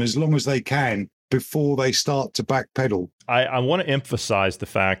game as long as they can before they start to backpedal. I want to emphasize the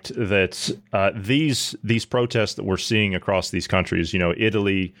fact that these protests that we're seeing across these countries,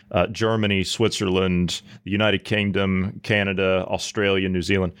 Italy, Germany, Switzerland, the United Kingdom, Canada, Australia, New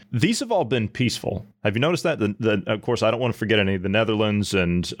Zealand, these have all been peaceful. Have you noticed that? Of course, I don't want to forget any of the Netherlands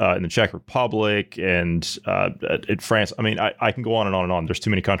and in the Czech Republic and in France. I mean, I can go on and on and on. There's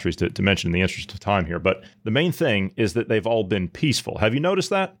too many countries to mention in the interest of time here. But the main thing is that they've all been peaceful. Have you noticed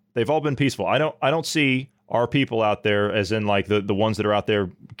that? They've all been peaceful. I don't see our people out there, as in like the ones that are out there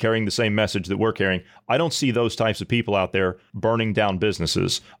carrying the same message that we're carrying. I don't see those types of people out there burning down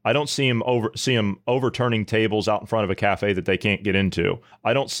businesses. I don't see them overturning tables out in front of a cafe that they can't get into.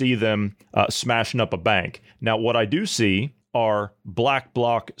 I don't see them smashing up a bank. Now, what I do see are Black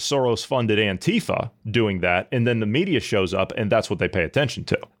Bloc, Soros-funded Antifa doing that, and then the media shows up, and that's what they pay attention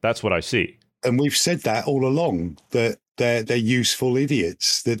to. That's what I see. and we've said that all along, that they're useful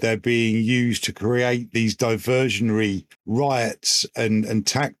idiots, that they're being used to create these diversionary riots and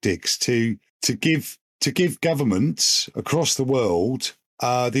tactics to give governments across the world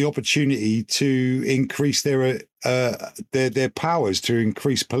the opportunity to increase their powers, to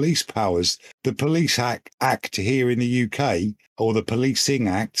increase police powers. The Police Act here in the UK, or the Policing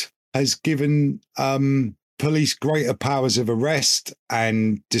Act, has given police greater powers of arrest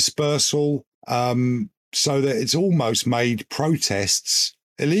and dispersal, so that it's almost made protests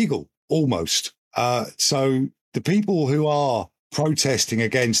illegal, almost. So the people who are protesting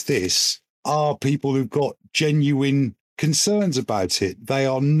against this are people who've got genuine concerns about it. They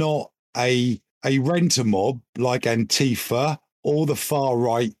are not a renter mob like Antifa or the far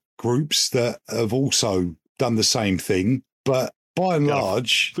right groups that have also done the same thing. But by and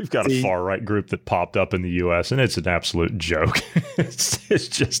large, we've got a far right group that popped up in the U.S. and it's an absolute joke. it's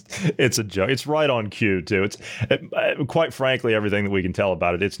a joke. It's right on cue too. It's quite frankly, everything that we can tell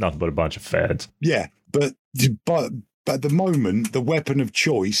about it, it's nothing but a bunch of fads. Yeah, but at the moment, the weapon of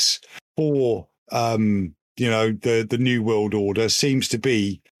choice for the New World Order seems to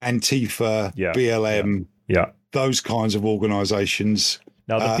be Antifa, BLM, those kinds of organizations.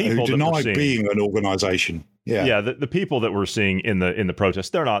 Now, the people who deny being an organization. The people that we're seeing in the protests,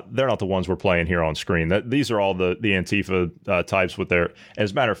 they're not the ones we're playing here on screen. These are all the Antifa types with their.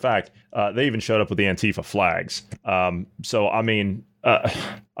 As a matter of fact, they even showed up with the Antifa flags.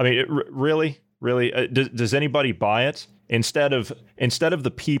 Really, does anybody buy it? Instead of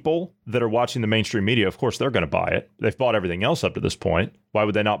the people that are watching the mainstream media, of course they're going to buy it. They've bought everything else up to this point. Why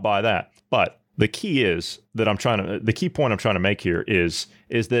would they not buy that? But the key point I'm trying to make here is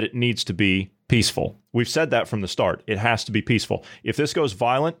that it needs to be peaceful. We've said that from the start. It has to be peaceful. If this goes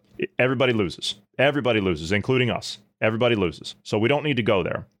violent, everybody loses. Everybody loses, including us. Everybody loses. So we don't need to go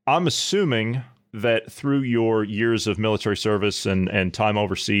there. I'm assuming that through your years of military service and time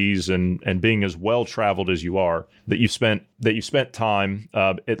overseas and being as well traveled as you are, that you spent time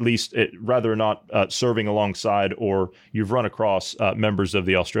at least rather not serving alongside, or you've run across members of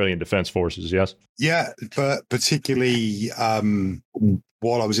the Australian Defence Forces. Yes. Yeah, but particularly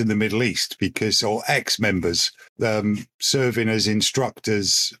while I was in the Middle East, or ex-members serving as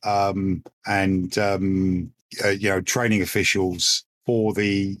instructors and training officials for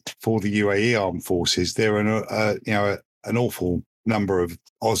the UAE Armed Forces. There are an awful number of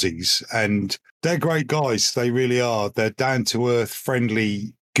Aussies, and they're great guys. They really are. They're down to earth,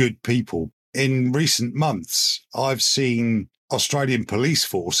 friendly, good people. In recent months, I've seen Australian police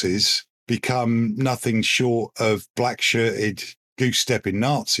forces become nothing short of black-shirted, goose-stepping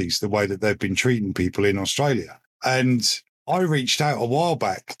Nazis, the way that they've been treating people in Australia. And I reached out a while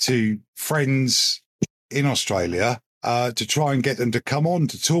back to friends in Australia to try and get them to come on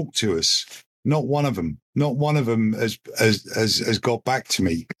to talk to us. Not one of them has got back to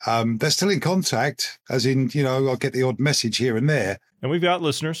me. They're still in contact, as in, I'll get the odd message here and there. And we've got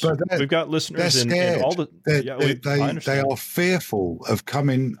listeners. We've got listeners. They're scared. In all the. They are fearful of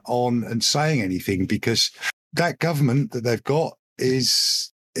coming on and saying anything, because that government that they've got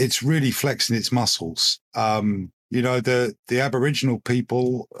it's really flexing its muscles. The Aboriginal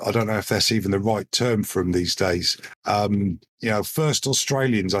people, I don't know if that's even the right term for them these days. First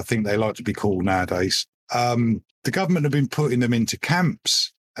Australians, I think they like to be called nowadays. The government have been putting them into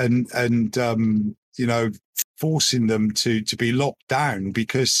camps and forcing them to be locked down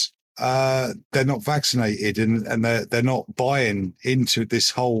because they're not vaccinated and they're not buying into this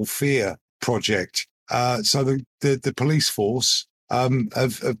whole fear project. So the police force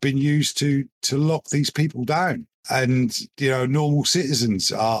have been used to lock these people down. And, normal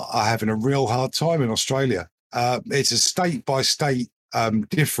citizens are having a real hard time in Australia. It's a state by state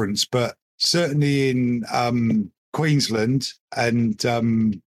difference, but certainly in Queensland and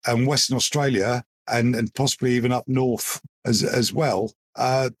Western Australia and possibly even up north as well,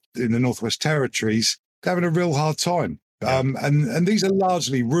 in the Northwest Territories, they're having a real hard time. And these are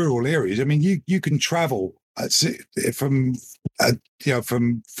largely rural areas. I mean, you can travel from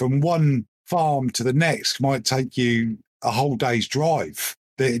one farm to the next might take you a whole day's drive.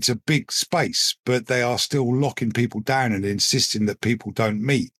 It's a big space, but they are still locking people down and insisting that people don't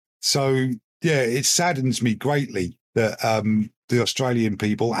meet. So, yeah, it saddens me greatly that the Australian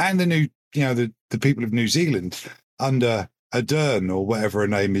people and the people of New Zealand under Ardern, or whatever her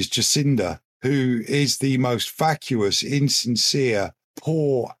name is, Jacinda, who is the most vacuous, insincere,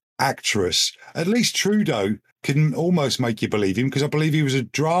 poor actress. At least Trudeau can almost make you believe him, because I believe he was a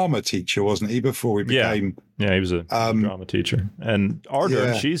drama teacher, wasn't he, before he became? Yeah, he was a drama teacher. And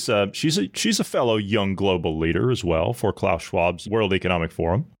Ardern, she's a fellow young global leader as well for Klaus Schwab's World Economic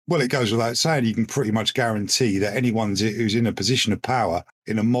Forum. Well, it goes without saying, you can pretty much guarantee that anyone who's in a position of power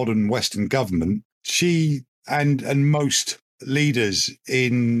in a modern Western government, she and most leaders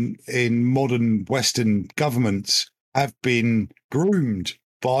in modern Western governments have been groomed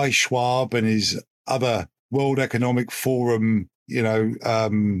by Schwab and his other World Economic Forum,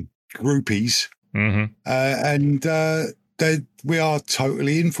 groupies, we are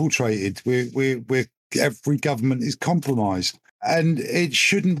totally infiltrated. We're every government is compromised, and it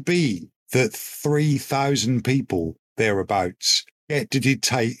shouldn't be that 3,000 people thereabouts get to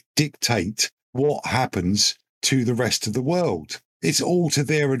dictate what happens to the rest of the world. It's all to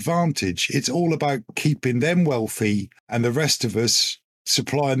their advantage. It's all about keeping them wealthy and the rest of us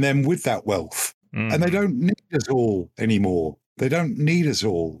supplying them with that wealth. And they don't need us all anymore. They don't need us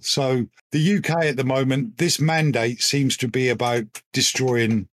all. So the UK at the moment, this mandate seems to be about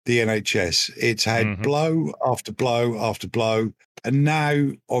destroying the NHS. It's had blow after blow after blow. And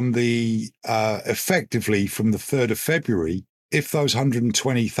now on the effectively from the 3rd of February, if those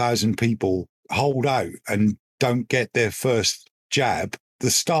 120,000 people hold out and don't get their first jab, the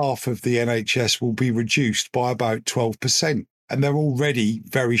staff of the NHS will be reduced by about 12%. And they're already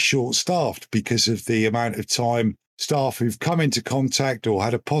very short-staffed because of the amount of time staff who've come into contact or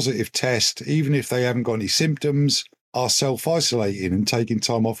had a positive test, even if they haven't got any symptoms, are self-isolating and taking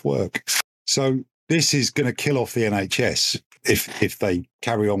time off work. So this is going to kill off the NHS if they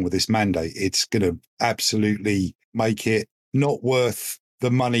carry on with this mandate. It's going to absolutely make it not worth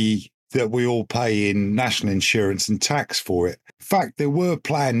the money that we all pay in national insurance and tax for it. In fact, there were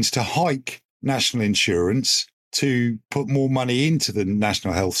plans to hike national insurance to put more money into the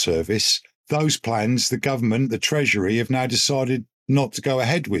National Health Service. Those plans, the government, the Treasury have now decided not to go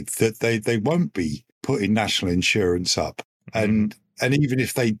ahead with, that they won't be putting national insurance up. And even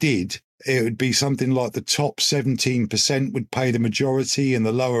if they did, it would be something like the top 17% would pay the majority and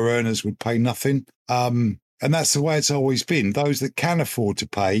the lower earners would pay nothing. And that's the way it's always been. Those that can afford to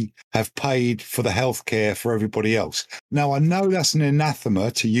pay have paid for the healthcare for everybody else. Now, I know that's an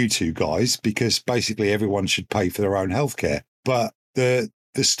anathema to you two guys, because basically everyone should pay for their own healthcare. But the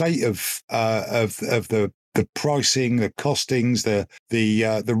state of the pricing, the costings,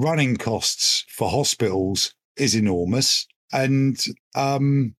 the running costs for hospitals is enormous. And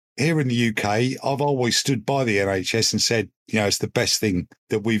here in the UK, I've always stood by the NHS and said, it's the best thing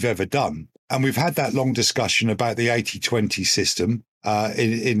that we've ever done. And we've had that long discussion about the 80-20 system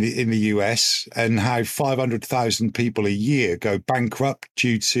in the US, and how 500,000 people a year go bankrupt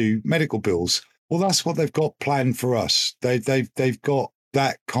due to medical bills. Well, that's what they've got planned for us. They've got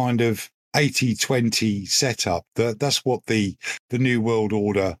that kind of 80-20 setup. That's what the New World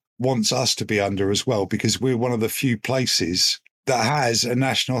Order wants us to be under as well, because we're one of the few places that has a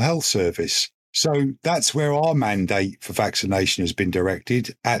national health service. So that's where our mandate for vaccination has been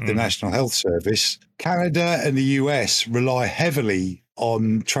directed, at the National Health Service. Canada and the US rely heavily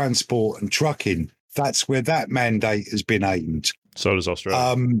on transport and trucking. That's where that mandate has been aimed. So does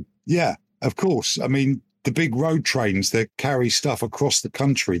Australia. Yeah, of course. I mean, the big road trains that carry stuff across the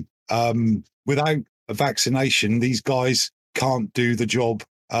country, without a vaccination, these guys can't do the job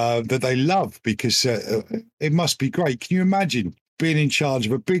that they love, because it must be great. Can you imagine being in charge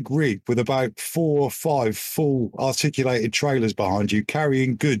of a big rig with about 4 or 5 full articulated trailers behind you,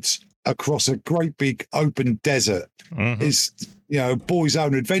 carrying goods across a great big open desert? Is, boys'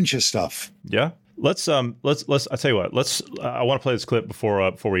 own adventure stuff. Yeah. Let's I tell you what, I want to play this clip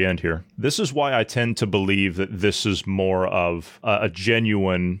before we end here. This is why I tend to believe that this is more of a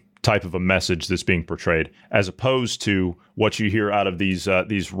genuine type of a message that's being portrayed, as opposed to what you hear out of these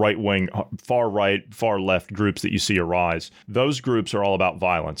right-wing, far-right, far-left groups that you see arise. Those groups are all about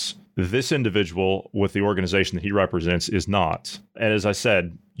violence. This individual with the organization that he represents is not. And as I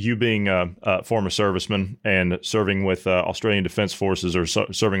said, you being a former serviceman and serving with Australian Defence Forces, or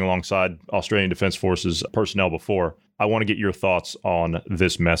serving alongside Australian Defence Forces personnel before, I want to get your thoughts on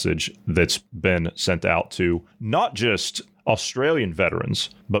this message that's been sent out to not just Australian veterans,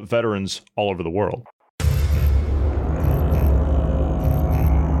 but veterans all over the world.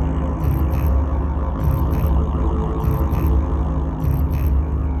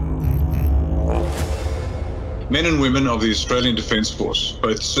 Men and women of the Australian Defence Force,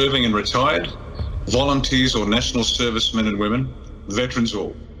 both serving and retired, volunteers or national servicemen and women, veterans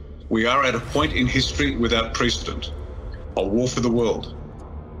all. We are at a point in history without precedent, a war for the world.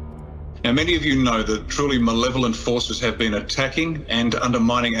 Now, many of you know that truly malevolent forces have been attacking and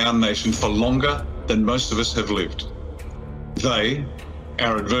undermining our nation for longer than most of us have lived. They,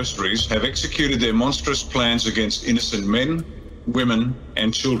 our adversaries, have executed their monstrous plans against innocent men, women,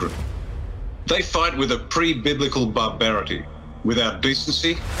 and children. They fight with a pre-biblical barbarity, without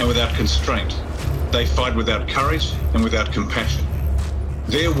decency and without constraint. They fight without courage and without compassion.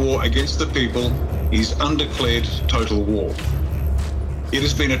 Their war against the people is undeclared total war. It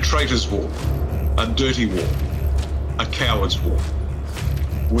has been a traitor's war, a dirty war, a coward's war.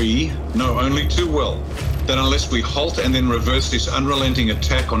 We know only too well that unless we halt and then reverse this unrelenting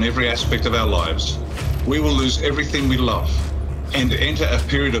attack on every aspect of our lives, we will lose everything we love and enter a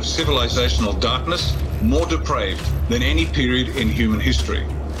period of civilizational darkness more depraved than any period in human history.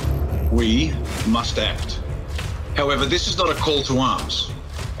 We must act. However, this is not a call to arms.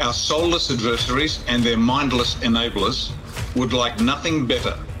 Our soulless adversaries and their mindless enablers would like nothing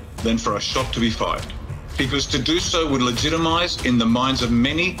better than for a shot to be fired, because to do so would legitimise in the minds of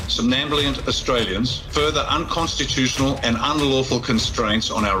many somnambulant Australians further unconstitutional and unlawful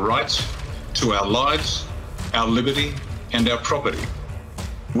constraints on our rights to our lives, our liberty, and our property.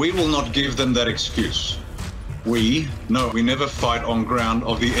 We will not give them that excuse. We know we never fight on ground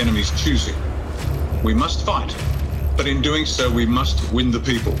of the enemy's choosing. We must fight, but in doing so we must win the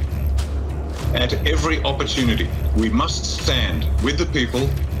people. At every opportunity, we must stand with the people,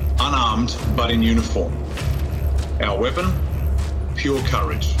 unarmed but in uniform. Our weapon? Pure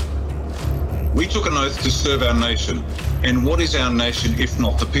courage. We took an oath to serve our nation, and what is our nation if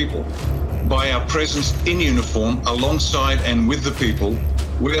not the people? By our presence in uniform, alongside and with the people,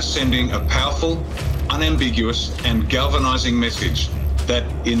 we are sending a powerful, unambiguous, and galvanizing message that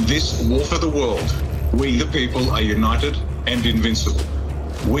in this war for the world, we, the people, are united and invincible.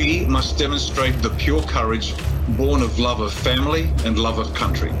 We must demonstrate the pure courage born of love of family and love of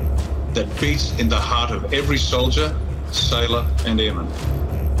country that beats in the heart of every soldier, sailor, and airman.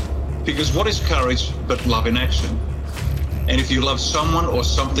 Because what is courage but love in action? And if you love someone or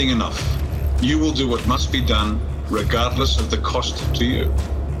something enough, you will do what must be done regardless of the cost to you.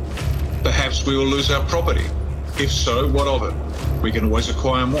 Perhaps we will lose our property. If so, what of it? We can always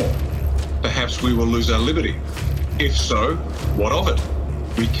acquire more. Perhaps we will lose our liberty. If so, what of it?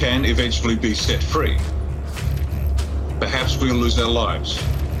 We can eventually be set free. Perhaps we'll lose our lives.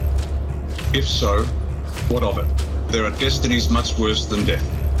 If so, what of it? There are destinies much worse than death.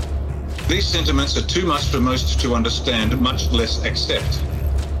 These sentiments are too much for most to understand, much less accept.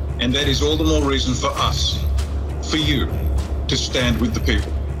 And that is all the more reason for us, for you, to stand with the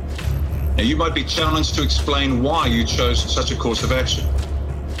people. Now, you might be challenged to explain why you chose such a course of action.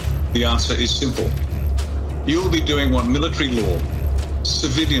 The answer is simple. You'll be doing what military law,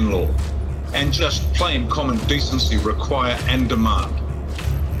 civilian law, and just plain common decency require and demand.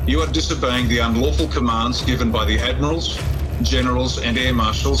 You are disobeying the unlawful commands given by the admirals, generals, and air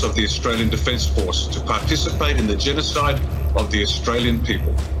marshals of the Australian Defence Force to participate in the genocide of the Australian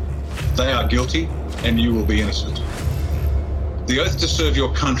people. They are guilty, and you will be innocent. The oath to serve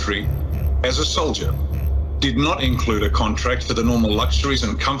your country as a soldier did not include a contract for the normal luxuries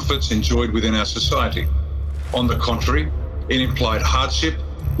and comforts enjoyed within our society. On the contrary, it implied hardship,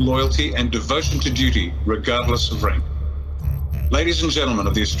 loyalty, and devotion to duty, regardless of rank. Ladies and gentlemen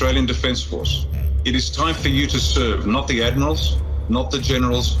of the Australian Defence Force, it is time for you to serve not the admirals, not the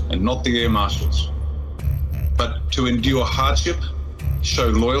generals, and not the air marshals, but to endure hardship, show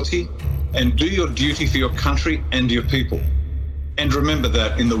loyalty, and do your duty for your country and your people. And remember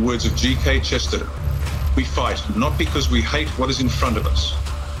that, in the words of G.K. Chesterton, we fight not because we hate what is in front of us,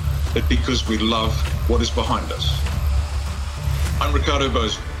 but because we love what is behind us. I'm Ricardo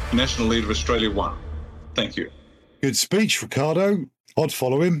Bozo, National Leader of Australia One. Thank you. Good speech, Ricardo. I'd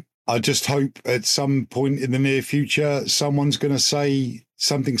follow him. I just hope at some point in the near future, someone's going to say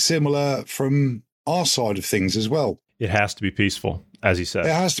something similar from our side of things as well. It has to be peaceful, as he said.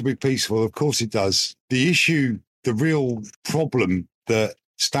 It has to be peaceful. Of course it does. The issue, the real problem that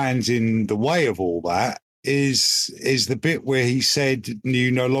stands in the way of all that is the bit where he said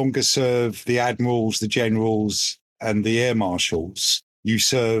you no longer serve the admirals, the generals, and the air marshals. You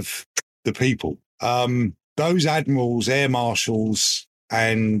serve the people. Those admirals, air marshals,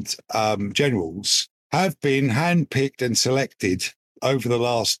 and generals have been handpicked and selected over the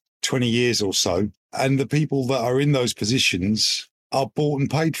last 20 years or so. And the people that are in those positions are bought and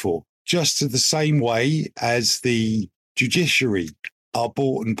paid for, just to the same way as the judiciary are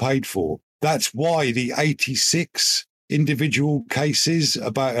bought and paid for. That's why the 86 individual cases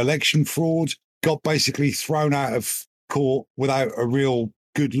about election fraud got basically thrown out of court without a real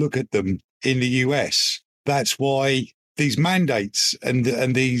good look at them in the US. That's why these mandates and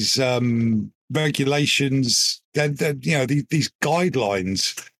these regulations, these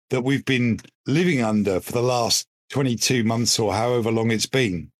guidelines that we've been living under for the last 22 months or however long it's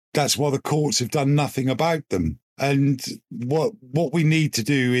been. That's why the courts have done nothing about them. And what we need to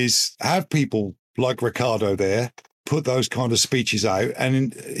do is have people like Ricardo there put those kind of speeches out.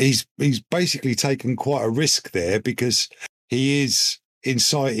 And he's basically taken quite a risk there because he is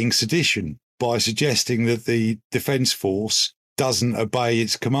inciting sedition by suggesting that the Defence Force doesn't obey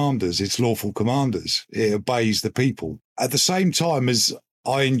its commanders, its lawful commanders. It obeys the people. At the same time as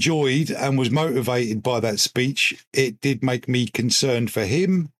I enjoyed and was motivated by that speech, it did make me concerned for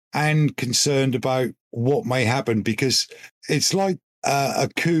him and concerned about what may happen, because it's like a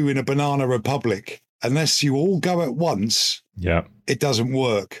coup in a banana republic. Unless you all go at once, it doesn't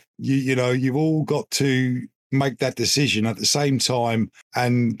work. You know, you've all got to make that decision at the same time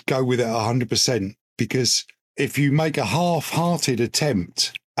and go with it 100%. Because if you make a half-hearted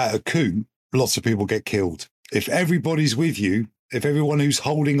attempt at a coup, lots of people get killed. If everybody's with you, if everyone who's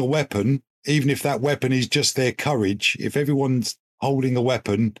holding a weapon, even if that weapon is just their courage, if everyone's holding a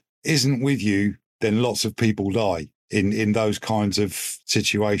weapon isn't with you, then lots of people die in those kinds of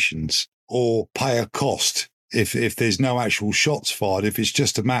situations, or pay a cost if there's no actual shots fired, if it's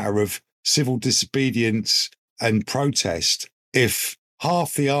just a matter of civil disobedience and protest. If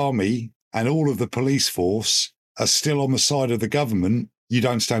half the army and all of the police force are still on the side of the government, you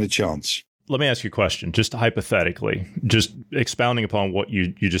don't stand a chance. Let me ask you a question, just hypothetically, just expounding upon what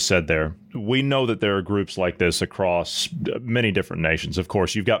you just said there. We know that there are groups like this across many different nations. Of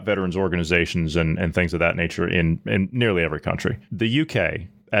course, you've got veterans organizations and things of that nature in nearly every country. The UK,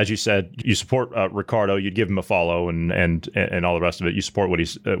 as you said, you support Ricardo. You'd give him a follow and all the rest of it. You support what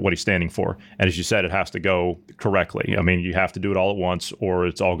he's standing for. And as you said, it has to go correctly. I mean, you have to do it all at once or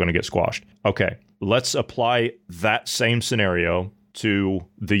it's all going to get squashed. Okay, let's apply that same scenario to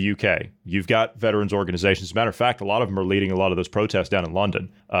the UK. You've got veterans organizations. As a matter of fact, a lot of them are leading a lot of those protests down in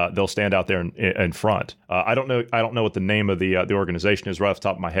London. They'll stand out there in front. I don't know what the name of the organization is right off the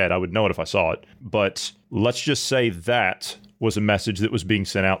top of my head. I would know it if I saw it. But let's just say that was a message that was being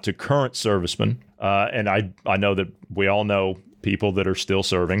sent out to current servicemen. And I know that we all know people that are still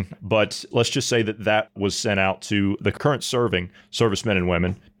serving, but let's just say that was sent out to the current serving servicemen and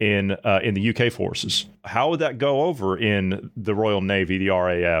women in the UK forces. How would that go over in the Royal Navy, the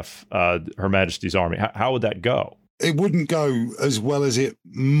RAF, Her Majesty's Army? How would that go? It wouldn't go as well as it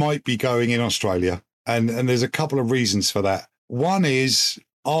might be going in Australia. And there's a couple of reasons for that. One is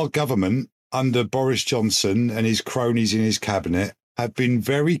our government under Boris Johnson and his cronies in his cabinet have been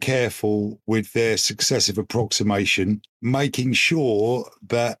very careful with their successive approximation, making sure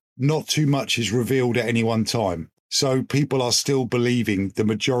that not too much is revealed at any one time. So people are still believing, the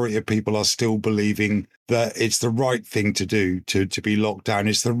majority of people are still believing that it's the right thing to do to be locked down.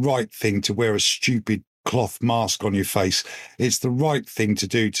 It's the right thing to wear a stupid cloth mask on your face. It's the right thing to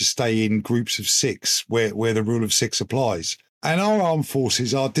do to stay in groups of six where the rule of six applies. And our armed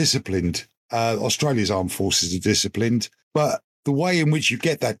forces are disciplined. Australia's armed forces are disciplined, but the way in which you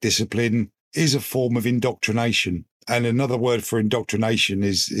get that discipline is a form of indoctrination. And another word for indoctrination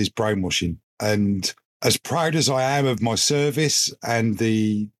is brainwashing. And as proud as I am of my service and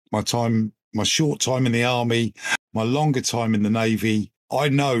my short time in the army, my longer time in the Navy, I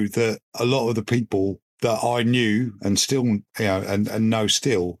know that a lot of the people that I knew and still, and know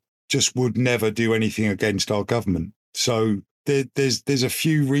still, just would never do anything against our government. So there's a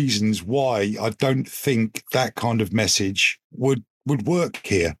few reasons why I don't think that kind of message would work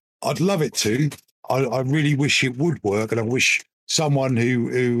here. I'd love it to. I really wish it would work, and I wish someone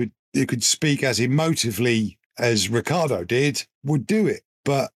who could speak as emotively as Ricardo did would do it.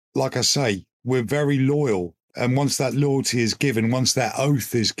 But like I say, we're very loyal, and once that loyalty is given, once that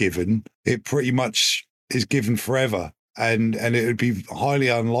oath is given, it pretty much is given forever. And it would be highly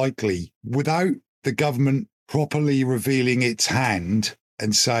unlikely without the government properly revealing its hand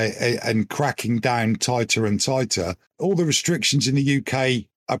and cracking down tighter and tighter. All the restrictions in the UK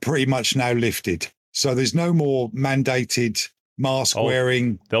are pretty much now lifted. So there's no more mandated mask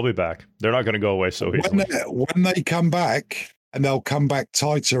wearing. They'll be back. They're not going to go away so easily. When they come back, and they'll come back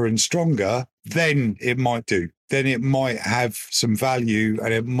tighter and stronger, then it might do. Then it might have some value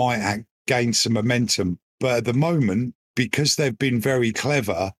and it might gain some momentum. But at the moment, because they've been very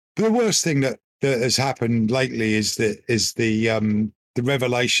clever, the worst thing that has happened lately is the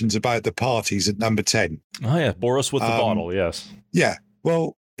revelations about the parties at Number 10. Oh, yeah. Boris with the bottle, yes. Yeah.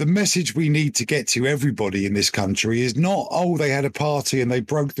 Well, the message we need to get to everybody in this country is not, they had a party and they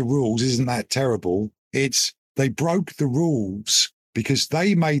broke the rules. Isn't that terrible? It's they broke the rules because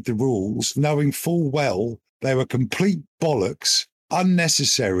they made the rules knowing full well they were complete bollocks,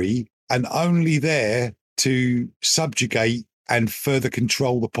 unnecessary, and only there to subjugate and further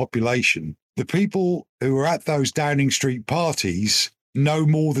control the population. The people who are at those Downing Street parties know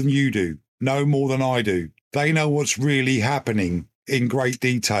more than you do, know more than I do. They know what's really happening in great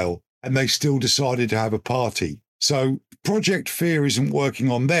detail, and they still decided to have a party. So Project Fear isn't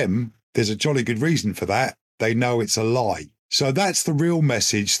working on them. There's a jolly good reason for that. They know it's a lie. So that's the real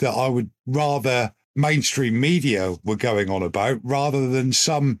message that I would rather mainstream media were going on about, rather than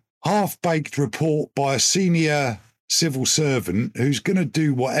some half-baked report by a senior civil servant who's going to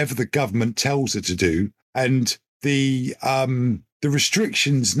do whatever the government tells her to do. And the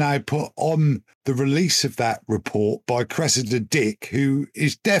restrictions now put on the release of that report by Cressida Dick, who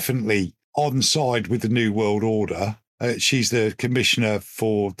is definitely on side with the New World Order. She's the commissioner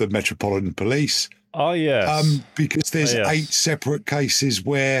for the Metropolitan Police. Oh, yes. Because there's 8 separate cases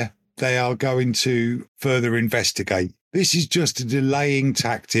where they are going to further investigate. This is just a delaying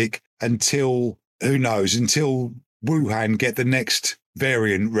tactic until, who knows, until Wuhan get the next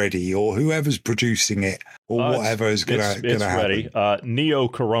variant ready, or whoever's producing it, or whatever is going to happen. It's ready.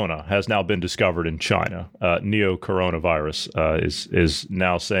 Neo-corona has now been discovered in China. Neo-coronavirus is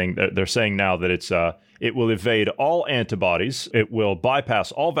now saying that they're saying now that it will evade all antibodies, it will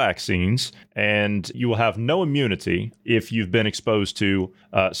bypass all vaccines, and you will have no immunity if you've been exposed to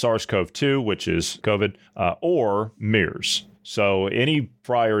SARS-CoV-2, which is COVID, or MERS. So any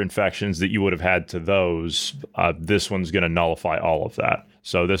prior infections that you would have had to those, this one's going to nullify all of that.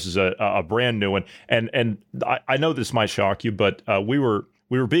 So this is a brand new one. And I know this might shock you, but we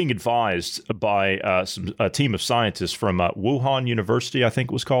were being advised by a team of scientists from Wuhan University, I think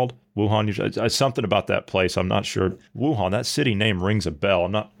it was called. Wuhan, something about that place. I'm not sure. Wuhan, that city name rings a bell.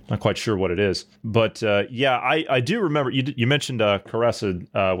 I'm not quite sure what it is. But I do remember you mentioned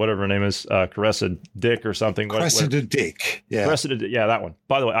Cressida, whatever her name is, Cressida Dick or something. Cressida Dick. Yeah. Cressida, yeah, that one.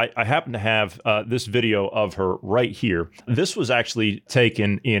 By the way, I happen to have this video of her right here. This was actually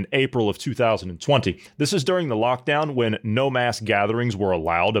taken in April of 2020. This is during the lockdown when no mass gatherings were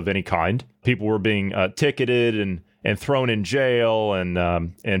allowed of any kind. People were being ticketed and thrown in jail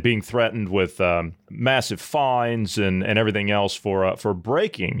and being threatened with massive fines and everything else for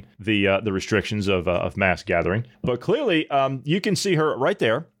breaking the restrictions of mass gathering. But clearly, you can see her right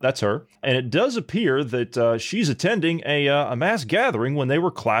there. That's her. And it does appear that she's attending a mass gathering when they were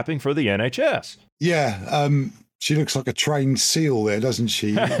clapping for the NHS. Yeah. She looks like a trained seal there, doesn't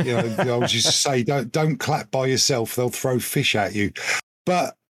she? I always used to say, don't clap by yourself. They'll throw fish at you.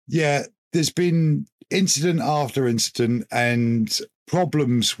 But yeah, there's been incident after incident and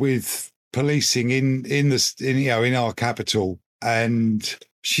problems with policing in our capital, and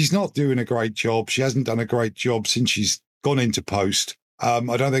she's not doing a great job. She hasn't done a great job since she's gone into post. I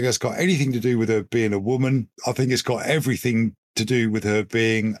don't think that's got anything to do with her being a woman. I think it's got everything to do with her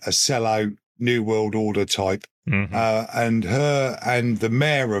being a sellout New World Order type. Mm-hmm. And her and the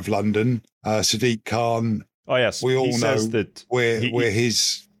mayor of London, Sadiq Khan. Oh yes, we all know that where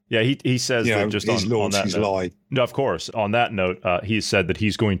his. Yeah, he says that just on that note. Lie. No, of course. On that note, he said that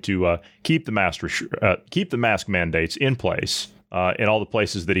he's going to keep the mask mandates in place in all the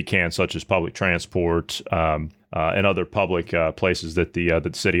places that he can, such as public transport and other public places that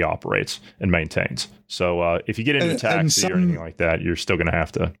the city operates and maintains. So if you get into a taxi or anything like that, you're still going to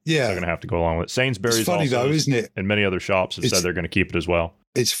have to go along with it. Sainsbury's, it's funny also, though, isn't it? And many other shops have said they're going to keep it as well.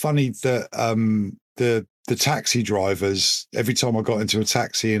 It's funny that the taxi drivers, every time I got into a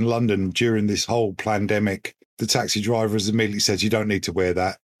taxi in London during this whole pandemic, the taxi drivers immediately said, you don't need to wear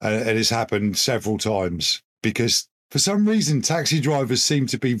that. And it's happened several times because for some reason, taxi drivers seem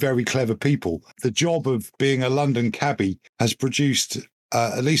to be very clever people. The job of being a London cabbie has produced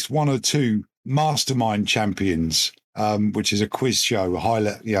at least one or two mastermind champions, which is a quiz show,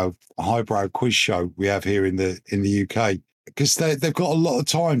 a highbrow quiz show we have here in the UK. Because they've got a lot of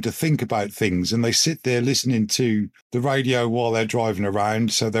time to think about things and they sit there listening to the radio while they're driving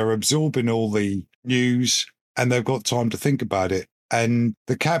around. So they're absorbing all the news and they've got time to think about it. And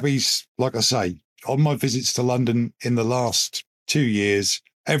the cabbies, like I say, on my visits to London in the last 2 years,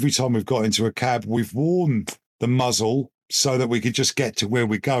 every time we've got into a cab, we've worn the muzzle so that we could just get to where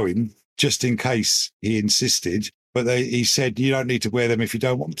we're going, just in case he insisted. But he said, you don't need to wear them if you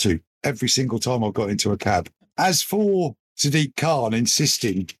don't want to, every single time I've got into a cab. As for Sadiq Khan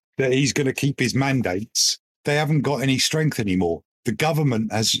insisting that he's going to keep his mandates, they haven't got any strength anymore. The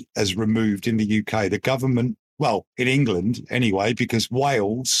government has removed in the UK, the government, well, in England anyway, because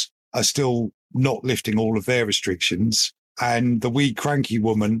Wales are still not lifting all of their restrictions. And the wee cranky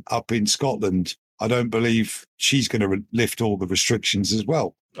woman up in Scotland, I don't believe she's going to lift all the restrictions as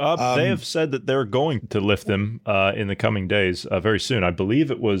well. They have said that they're going to lift them in the coming days, very soon. I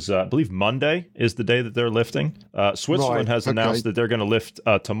believe Monday is the day that they're lifting. Switzerland has announced that they're going to lift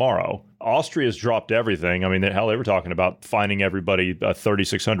tomorrow. Austria's dropped everything. I mean, they were talking about fining everybody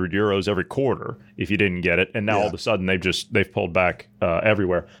 3,600 euros every quarter if you didn't get it, and now all of a sudden they've pulled back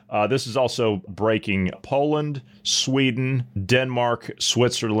everywhere. This is also breaking Poland, Sweden, Denmark,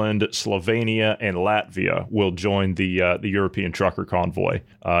 Switzerland, Slovenia, and Latvia will join the European trucker convoy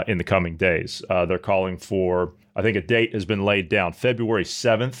in the coming days. They're calling for, I think a date has been laid down, February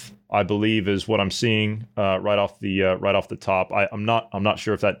 7th. I believe is what I'm seeing right off the top. I'm not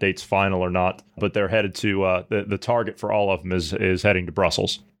sure if that date's final or not, but they're headed to the target for all of them is heading to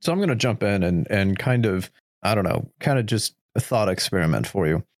Brussels. So I'm going to jump in and kind of just a thought experiment for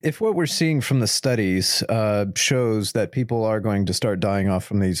you. If what we're seeing from the studies shows that people are going to start dying off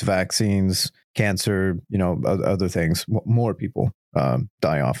from these vaccines, cancer, other things, more people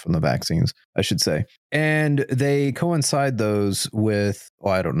die off from the vaccines, I should say. And they coincide those with,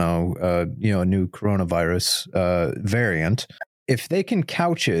 a new coronavirus variant. If they can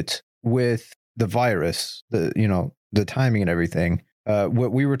couch it with the virus, the timing and everything,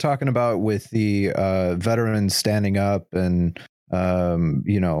 what we were talking about with the veterans standing up and,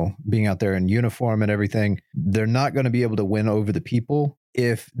 being out there in uniform and everything, they're not going to be able to win over the people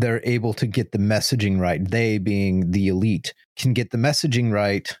if they're able to get the messaging right. They, being the elite, can get the messaging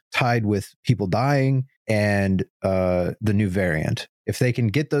right tied with people dying and the new variant. If they can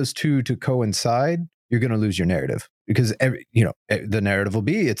get those two to coincide, you're going to lose your narrative, because the narrative will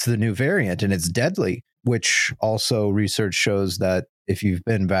be it's the new variant and it's deadly, which also research shows that if you've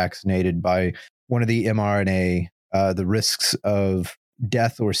been vaccinated by one of the mRNA, the risks of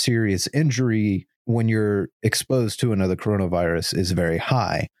death or serious injury when you're exposed to another coronavirus is very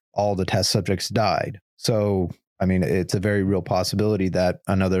high. All the test subjects died. So, I mean, it's a very real possibility that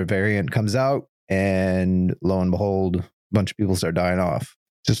another variant comes out and lo and behold, a bunch of people start dying off.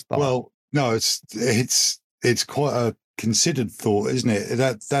 Just thought. Well, no, it's quite a considered thought, isn't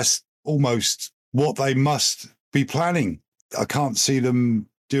it? That's almost what they must be planning. I can't see them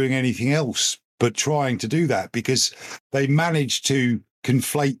doing anything else but trying to do that, because they managed to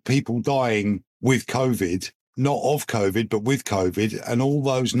conflate people dying with COVID, not of COVID, but with COVID. And all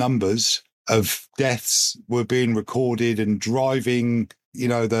those numbers of deaths were being recorded and driving,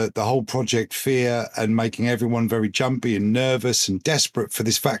 the whole Project Fear and making everyone very jumpy and nervous and desperate for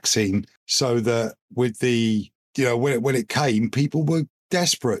this vaccine. So that with the, when it came, people were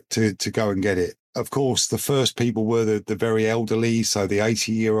desperate to go and get it. Of course, the first people were the very elderly, so the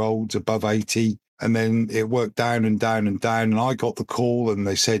 80-year-olds above 80. And then it worked down and down and down. And I got the call and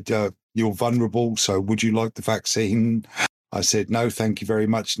they said, you're vulnerable, so would you like the vaccine? I said, no, thank you very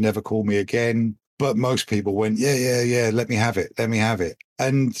much. Never call me again. But most people went, yeah, let me have it.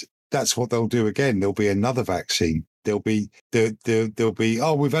 And that's what they'll do again. There'll be another vaccine. There'll be,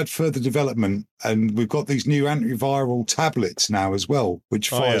 we've had further development and we've got these new antiviral tablets now as well, which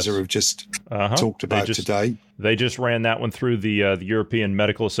Pfizer have just talked about today. They just ran that one through the European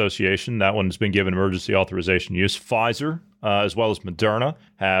Medical Association. That one's been given emergency authorization use. Pfizer, as well as Moderna,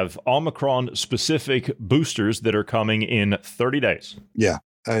 have Omicron-specific boosters that are coming in 30 days. Yeah.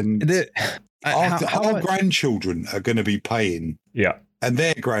 And our grandchildren are going to be paying. Yeah. And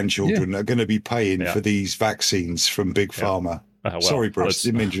their grandchildren are going to be paying for these vaccines from Big Pharma. Sorry, Bruce,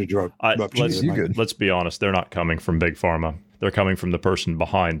 didn't mean to interrupt. Let's be honest. They're not coming from Big Pharma. They're coming from the person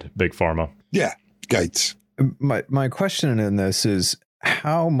behind Big Pharma. Yeah, Gates. My question in this is,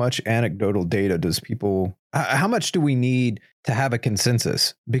 how much anecdotal data how much do we need to have a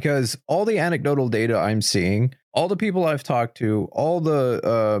consensus? Because all the anecdotal data I'm seeing, all the people I've talked to, all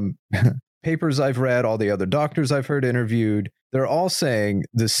the papers I've read, all the other doctors I've heard interviewed, they're all saying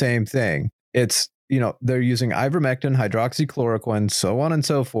the same thing. It's, they're using ivermectin, hydroxychloroquine, so on and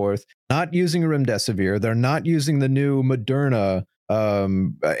so forth, not using remdesivir. They're not using the new Moderna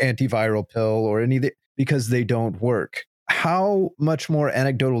antiviral pill or anything because they don't work. How much more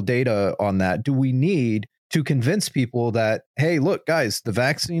anecdotal data on that do we need to convince people that, hey, look, guys, the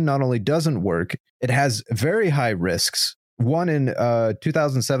vaccine not only doesn't work, it has very high risks. 1 in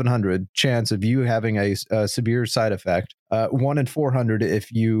 2,700 chance of you having a severe side effect. 1 in 400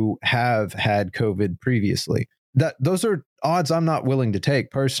 if you have had COVID previously. Those are odds I'm not willing to take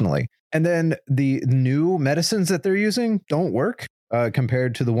personally. And then the new medicines that they're using don't work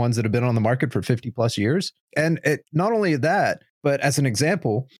compared to the ones that have been on the market for 50 plus years. And not only that, but as an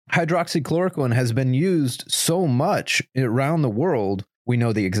example, hydroxychloroquine has been used so much around the world We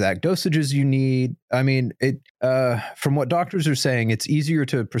know the exact dosages you need. I mean, from what doctors are saying, it's easier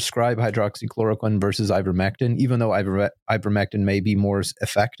to prescribe hydroxychloroquine versus ivermectin, even though ivermectin may be more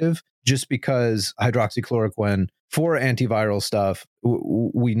effective, just because hydroxychloroquine for antiviral stuff,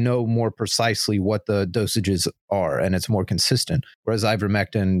 we know more precisely what the dosages are, and it's more consistent. Whereas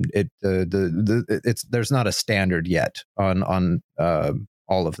ivermectin, there's not a standard yet on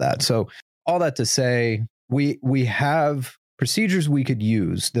all of that. So all that to say, we have procedures we could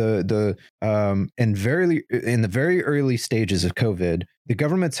use. In the very early stages of COVID, the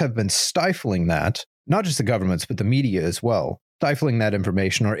governments have been stifling that. Not just the governments, but the media as well, stifling that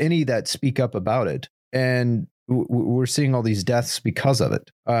information or any that speak up about it. And we're seeing all these deaths because of it.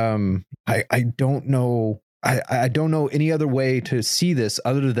 I don't know. I don't know any other way to see this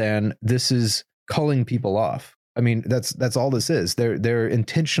other than this is culling people off. I mean, that's all this is. They're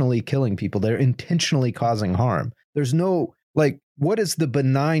intentionally killing people. They're intentionally causing harm. There's no, like, what is the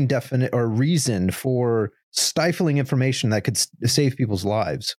benign definite or reason for stifling information that could save people's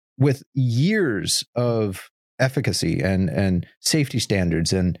lives with years of efficacy and safety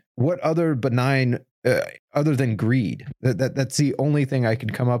standards? And what other benign, other than greed? That's the only thing I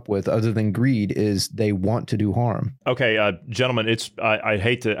could come up with other than greed is they want to do harm. Okay, gentlemen, I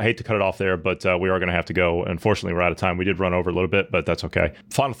hate to cut it off there, but we are going to have to go. Unfortunately, we're out of time. We did run over a little bit, but that's okay.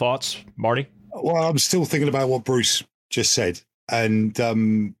 Final thoughts, Marty? Well, I'm still thinking about what Bruce just said. And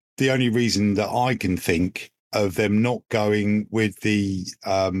the only reason that I can think of them not going with the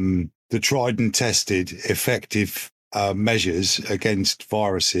tried and tested effective measures against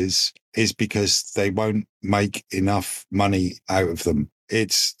viruses is because they won't make enough money out of them.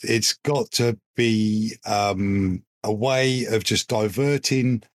 It's got to be a way of just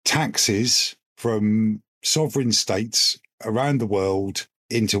diverting taxes from sovereign states around the world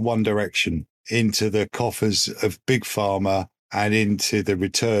into one direction, into the coffers of Big Pharma and into the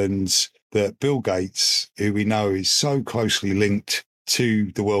returns that Bill Gates, who we know is so closely linked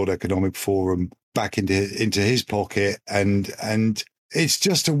to the World Economic Forum, back into his pocket. And it's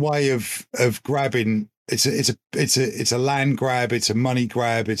just a way of grabbing. It's a land grab. It's a money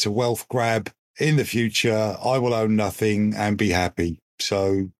grab. It's a wealth grab. In the future, I will own nothing and be happy.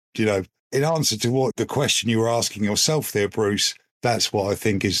 So, in answer to what the question you were asking yourself there, Bruce, that's what I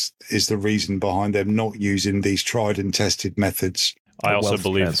think is the reason behind them not using these tried and tested methods. I also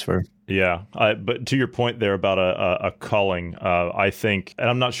believe transfer. Yeah. But to your point there about a culling, I think, and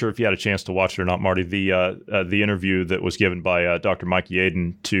I'm not sure if you had a chance to watch it or not, Marty, the interview that was given by Dr. Mikey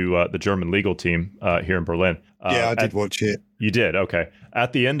Aden to the German legal team here in Berlin. Yeah, I did watch it. You did? Okay.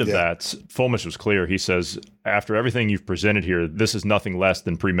 At the end of that, Fulmish was clear. He says, after everything you've presented here, this is nothing less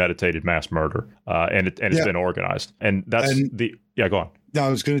than premeditated mass murder. And it's been organized. And that's go on. No, I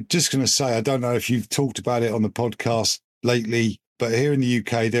was just going to say, I don't know if you've talked about it on the podcast lately, but here in the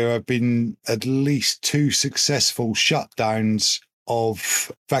UK, there have been at least 2 successful shutdowns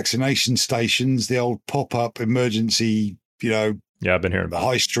of vaccination stations, the old pop-up emergency, Yeah, I've been hearing about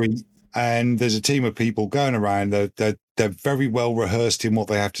high street. And there's a team of people going around. They're very well rehearsed in what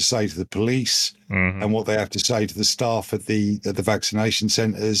they have to say to the police and what they have to say to the staff at the vaccination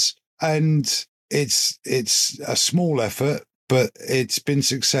centres. And it's a small effort, but it's been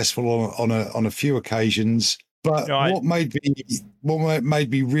successful on a few occasions. But what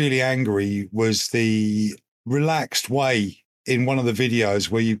made me really angry was the relaxed way in one of the videos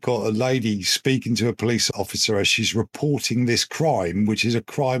where you've got a lady speaking to a police officer as she's reporting this crime, which is a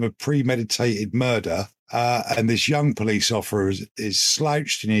crime of premeditated murder. And this young police officer is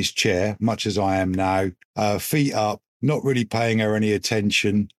slouched in his chair, much as I am now, feet up, not really paying her any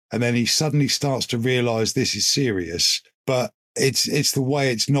attention. And then he suddenly starts to realize this is serious. But it's the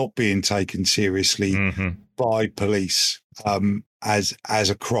way it's not being taken seriously by police as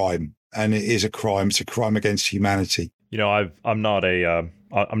a crime. And it is a crime. It's a crime against humanity. I'm not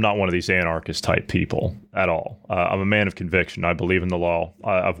one of these anarchist type people at all. I'm a man of conviction. I believe in the law.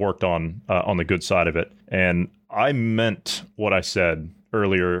 I've worked on the good side of it. And I meant what I said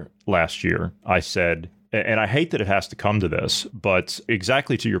earlier last year. I said, and I hate that it has to come to this, but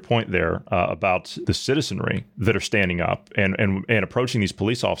exactly to your point there about the citizenry that are standing up and approaching these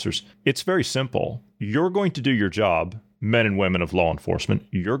police officers, it's very simple. You're going to do your job, men and women of law enforcement.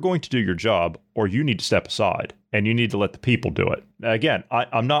 You're going to do your job, or you need to step aside and you need to let the people do it. Again,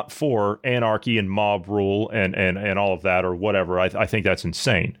 I'm not for anarchy and mob rule and all of that or whatever. I think that's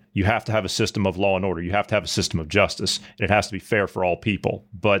insane. You have to have a system of law and order. You have to have a system of justice, and it has to be fair for all people.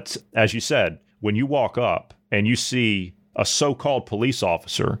 But as you said, when you walk up and you see a so-called police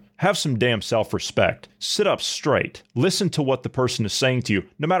officer, have some damn self-respect. Sit up straight. Listen to what the person is saying to you,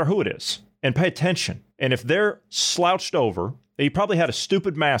 no matter who it is, and pay attention. And if they're slouched over He probably had a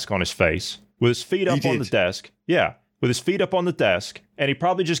stupid mask on his face with his feet up on the desk. Yeah, with his feet up on the desk. And he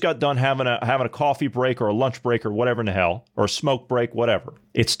probably just got done having a coffee break or a lunch break or whatever in the hell, or a smoke break, whatever.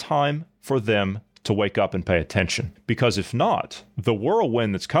 It's time for them to wake up and pay attention. Because if not, the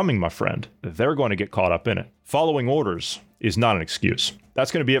whirlwind that's coming, my friend, they're going to get caught up in it. Following orders is not an excuse.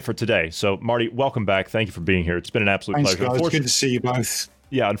 That's going to be it for today. So, Marty, welcome back. Thank you for being here. It's been an absolute pleasure. Guys. Good to see you both.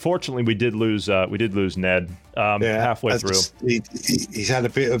 Yeah, unfortunately, we did lose Ned halfway through. He's had a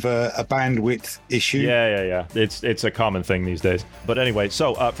bit of a bandwidth issue. Yeah. It's a common thing these days. But anyway,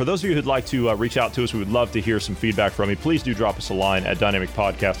 so for those of you who'd like to reach out to us, we would love to hear some feedback from you. Please do drop us a line at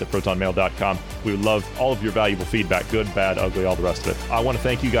dynamicpodcast@protonmail.com. We would love all of your valuable feedback, good, bad, ugly, all the rest of it. I want to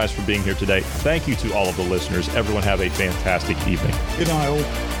thank you guys for being here today. Thank you to all of the listeners. Everyone have a fantastic evening. Good night,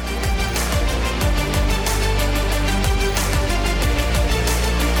 all.